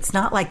think it. It's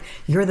not like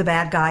you're the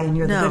bad guy and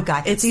you're the good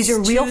guy. These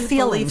are real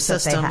feelings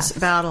that they have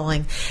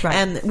battling. Right.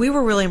 And we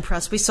were really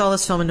impressed. We saw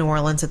this film in New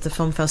Orleans at the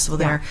film festival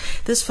there.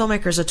 This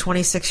filmmaker is a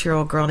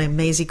 26-year-old girl named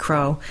Maisie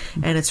Crow,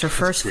 and it's her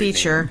first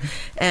feature.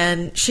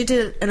 And she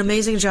did an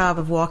amazing job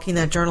of walking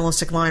that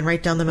journalistic line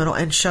right down the middle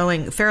and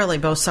showing fairly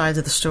both sides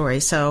of the story.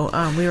 So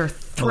we were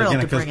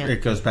thrilled to bring it.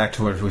 It goes back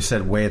to what we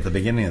said way at the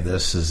beginning of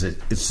this, is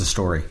it's the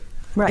story.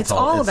 Right. It's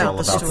all about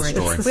the story.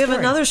 We have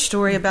another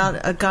story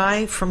about a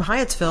guy from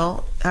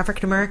Hyattsville,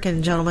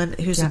 African-American gentleman,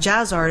 who's a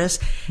jazz artist,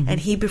 and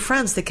he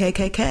befriends the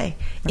KKK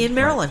in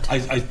Maryland.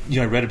 I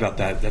read about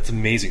that. That's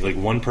amazing. Like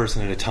one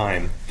person at a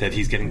time that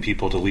he's getting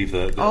people to leave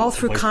the all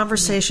through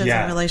conversations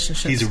and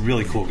relationships. He's a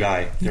really cool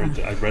guy.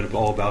 I read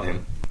all about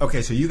him.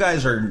 Okay, so you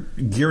guys are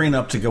gearing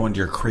up to go into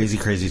your crazy,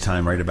 crazy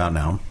time right about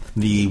now.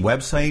 The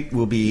website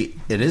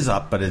it is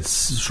up, but it's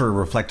sort of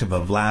reflective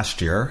of last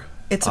year.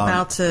 It's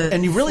about to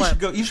and you really should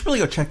go. You should really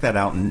go check that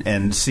out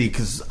and see,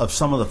 because of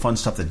some of the fun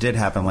stuff that did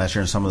happen last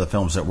year and some of the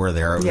films that were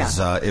there.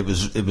 It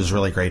was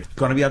really great.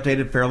 Going to be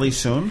updated fairly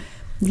soon.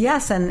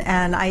 Yes,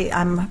 and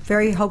I'm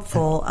very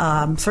hopeful.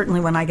 Certainly,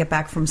 when I get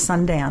back from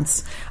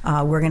Sundance,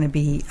 we're going to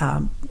be,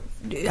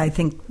 I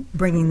think,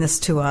 bringing this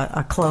to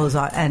a close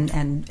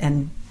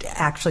and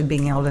actually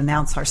being able to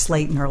announce our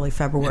slate in early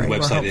February. And the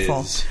website we're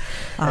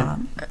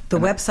hopeful. The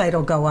website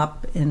will go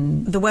up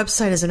in... The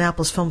website is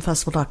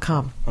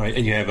AnnapolisFilmFestival.com. All right,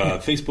 and you have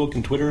Facebook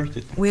and Twitter?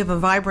 We have a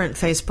vibrant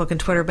Facebook and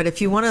Twitter, but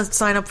if you want to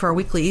sign up for our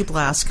weekly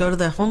e-blast, go to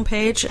the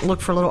homepage and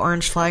look for a little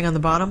orange flag on the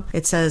bottom.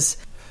 It says...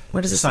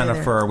 What does it sign say up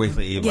there? for our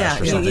weekly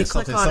e-blast or something. You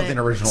click on something it.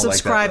 original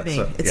subscribe like me.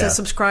 that. It says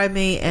subscribe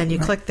me, and you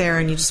click there,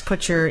 and you just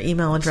put your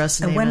email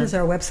address. And when is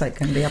our website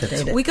going to be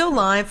updated? We go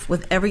live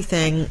with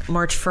everything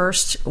March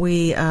 1st.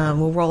 We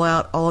will roll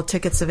out all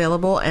tickets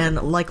available,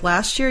 and like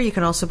last year, you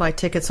can also buy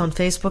tickets on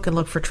Facebook and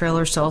look for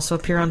trailers to also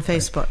appear on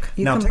Facebook.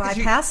 You can buy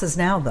passes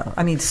now, though.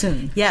 I mean,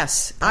 soon.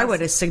 Yes, I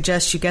would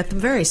suggest you get them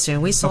very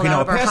soon. We sold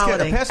out of our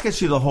holiday. A pass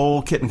gets you the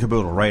whole kit and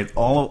caboodle, right?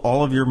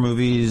 All of your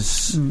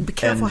movies. Be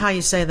careful how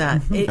you say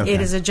that.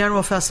 It is a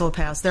general festival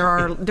pass. There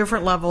are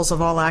different levels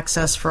of all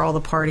access for all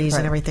the parties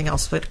and everything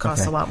else, but it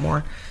costs a lot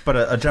more.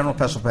 But a general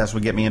festival pass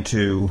would get me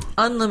into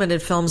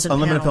unlimited films and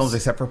unlimited panels. films,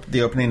 except for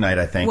the opening night,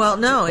 I think. Well,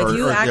 no,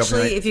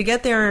 if you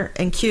get there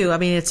in queue, I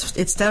mean,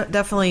 it's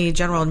definitely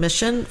general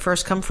admission,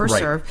 first come, first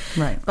serve.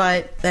 Right.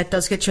 But that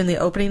does get you in the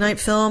opening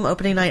night film,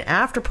 opening night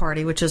after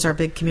party, which is our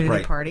big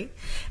community party,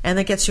 and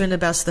that gets you into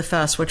Best of the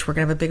Fest, which we're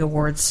going to have a big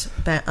awards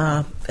event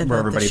where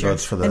everybody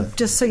votes for the. And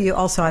just so you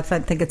also, I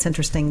think it's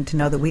interesting to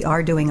know that we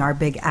are doing our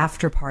big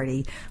after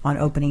party on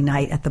opening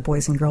night at the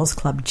Boys and Girls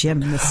Club gym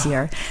this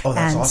year. Oh,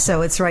 that's awesome.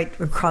 So it's right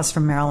across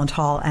from Maryland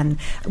Hall, and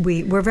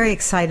we're very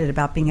excited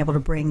about being able to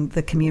bring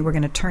the community. We're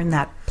going to turn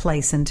that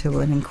place into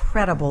an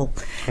incredible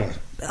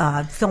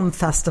film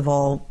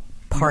festival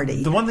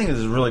party. The one thing that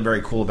is really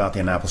very cool about the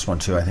Annapolis one,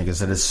 too, I think, is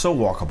that it's so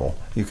walkable.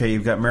 Okay,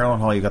 you've got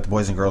Maryland Hall, you've got the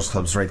Boys and Girls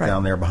Clubs right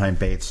down there behind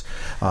Bates.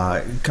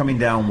 Coming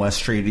down West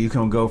Street, you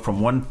can go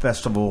from one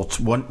festival,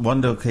 to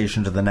one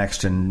location to the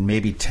next in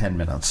maybe 10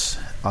 minutes.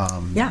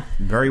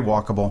 Very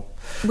walkable.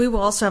 We will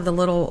also have the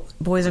little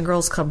Boys and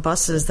Girls Club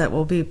buses that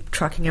will be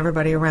trucking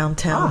everybody around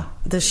town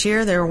this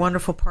year. They're a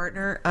wonderful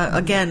partner.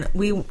 Again,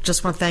 we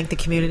just want to thank the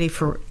community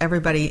for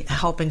everybody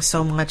helping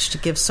so much, to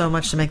give so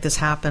much to make this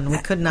happen. We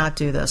could not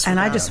do this. And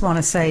I just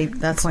want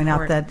to point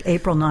out that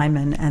April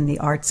Nyman and the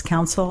Arts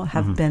Council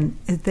have been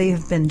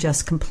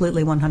just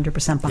completely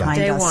 100%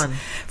 behind us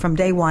from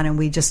day one, and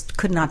we just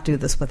could not do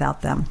this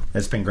without them.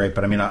 It's been great,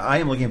 but I mean, I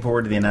am looking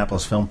forward to the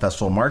Annapolis Film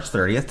Festival March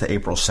 30th to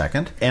April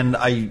 2nd, and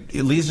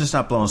Lee's just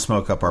not blowing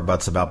smoke up our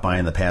butts about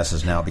buying the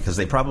passes now, because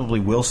they probably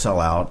will sell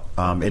out.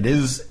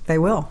 They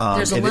will.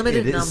 There's a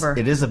limited number.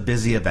 It is a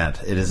busy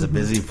event. It is a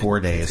busy 4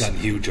 days. It's gotten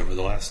huge over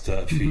the last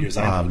few years.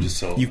 I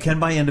know, you can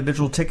buy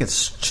individual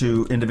tickets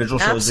to individual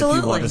shows if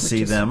you want to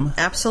see them.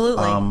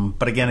 Absolutely.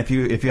 But again, if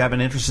you have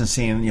an interest in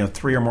seeing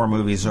 3 or more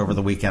movies over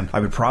the weekend, I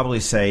would probably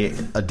say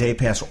a day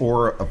pass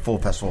or a full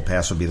festival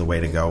pass would be the way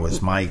to go.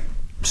 Is my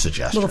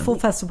suggestion. Well, the full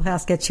festival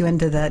pass gets you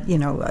into that,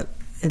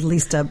 at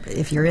least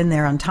if you're in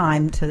there on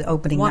time to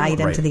opening night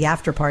and to the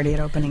after party at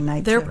opening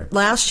night.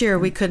 Last year,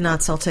 we could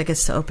not sell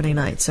tickets to opening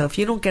night. So if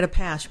you don't get a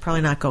pass, you're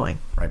probably not going.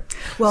 Right.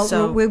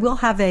 Well, we will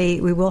have a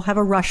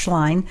rush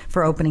line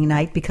for opening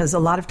night, because a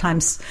lot of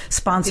times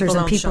sponsors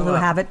and people who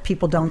have it,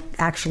 people don't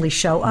actually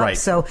show up. Right.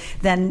 So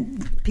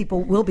then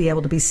people will be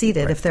able to be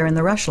seated if they're in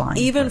the rush line.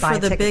 Even for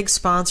the big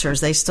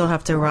sponsors, they still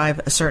have to arrive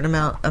a certain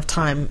amount of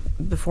time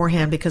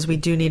beforehand, because we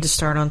do need to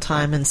start on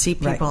time and seat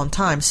people on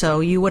time.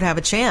 So you would have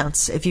a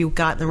chance if you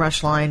got in the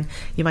rush line,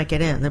 you might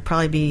get in. There'd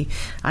probably be,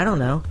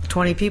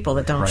 20 people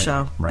that don't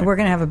show. Right. We're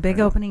going to have a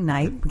big opening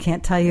night. We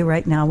can't tell you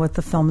right now what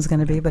the film is going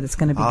to be, but it's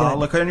going to be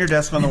good. Look on your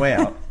desk on the way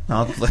out.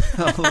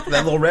 That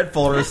little red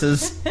folder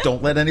says,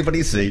 "Don't let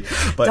anybody see."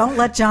 But don't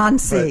let John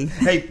see.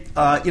 Hey,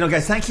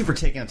 guys, thank you for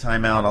taking the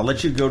time out. I'll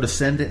let you go to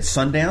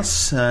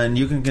Sundance, and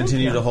you can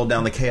continue to hold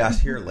down the chaos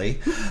here, Lee.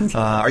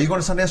 Are you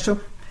going to Sundance too?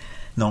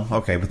 No?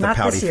 Okay, with the Not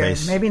pouty this year.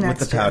 face. Maybe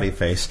next With the pouty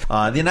face.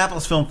 The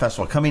Annapolis Film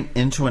Festival coming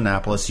into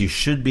Annapolis. You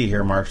should be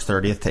here March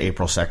 30th to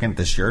April 2nd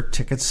this year.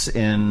 Tickets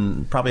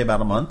in probably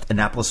about a month.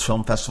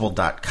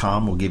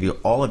 AnnapolisFilmFestival.com will give you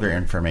all of your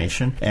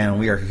information. And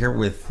we are here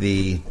with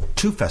the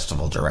 2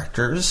 festival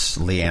directors,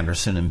 Lee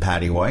Anderson and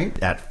Patti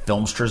White, at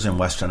FILMSTERS in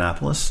West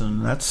Annapolis.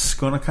 And that's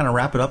going to kind of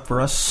wrap it up for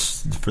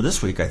us for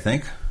this week, I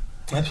think.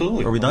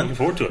 Absolutely. Are we done? Looking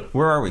forward to it.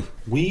 Where are we?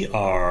 We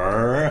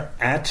are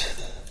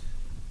at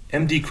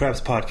MD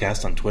Krabs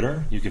Podcast on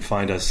Twitter. You can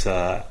find us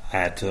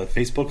at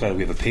Facebook.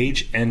 We have a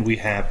page, and we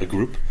have a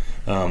group.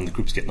 The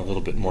group's getting a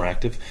little bit more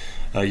active.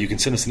 You can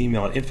send us an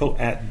email at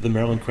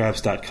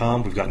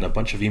info@themarylandcrabs.com. We've gotten a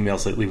bunch of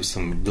emails lately with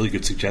some really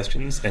good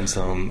suggestions and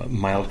some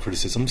mild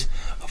criticisms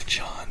of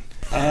John.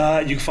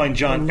 You can find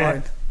John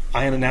at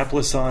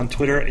Annapolis on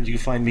Twitter, and you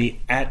can find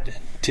me at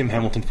Tim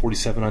Hamilton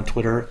 47 on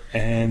Twitter,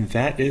 and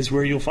that is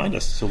where you'll find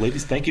us. So,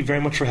 ladies, thank you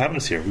very much for having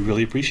us here. We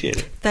really appreciate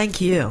it.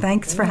 Thank you.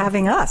 Thanks for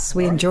having us.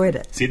 We enjoyed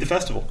it. See you at the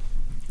festival.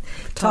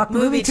 Talk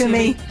movie to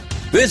me.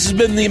 This has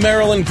been the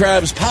Maryland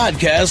Krabs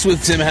Podcast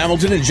with Tim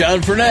Hamilton and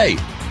John Fernay.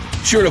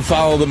 Sure to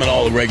follow them at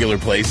all the regular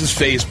places: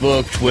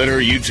 Facebook, Twitter,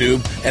 YouTube,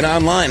 and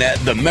online at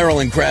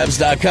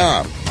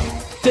themarylandkrabs.com.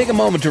 Take a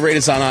moment to rate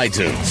us on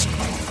iTunes.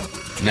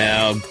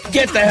 Now,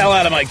 get the hell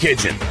out of my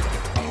kitchen.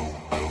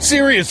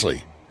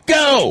 Seriously,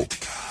 go!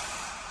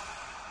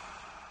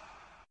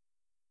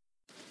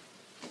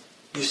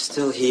 You're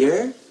still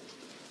here?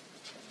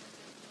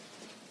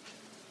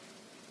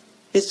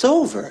 It's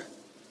over.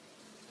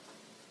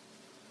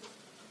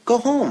 Go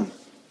home.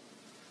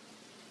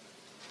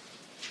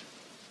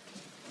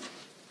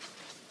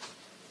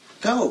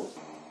 Go.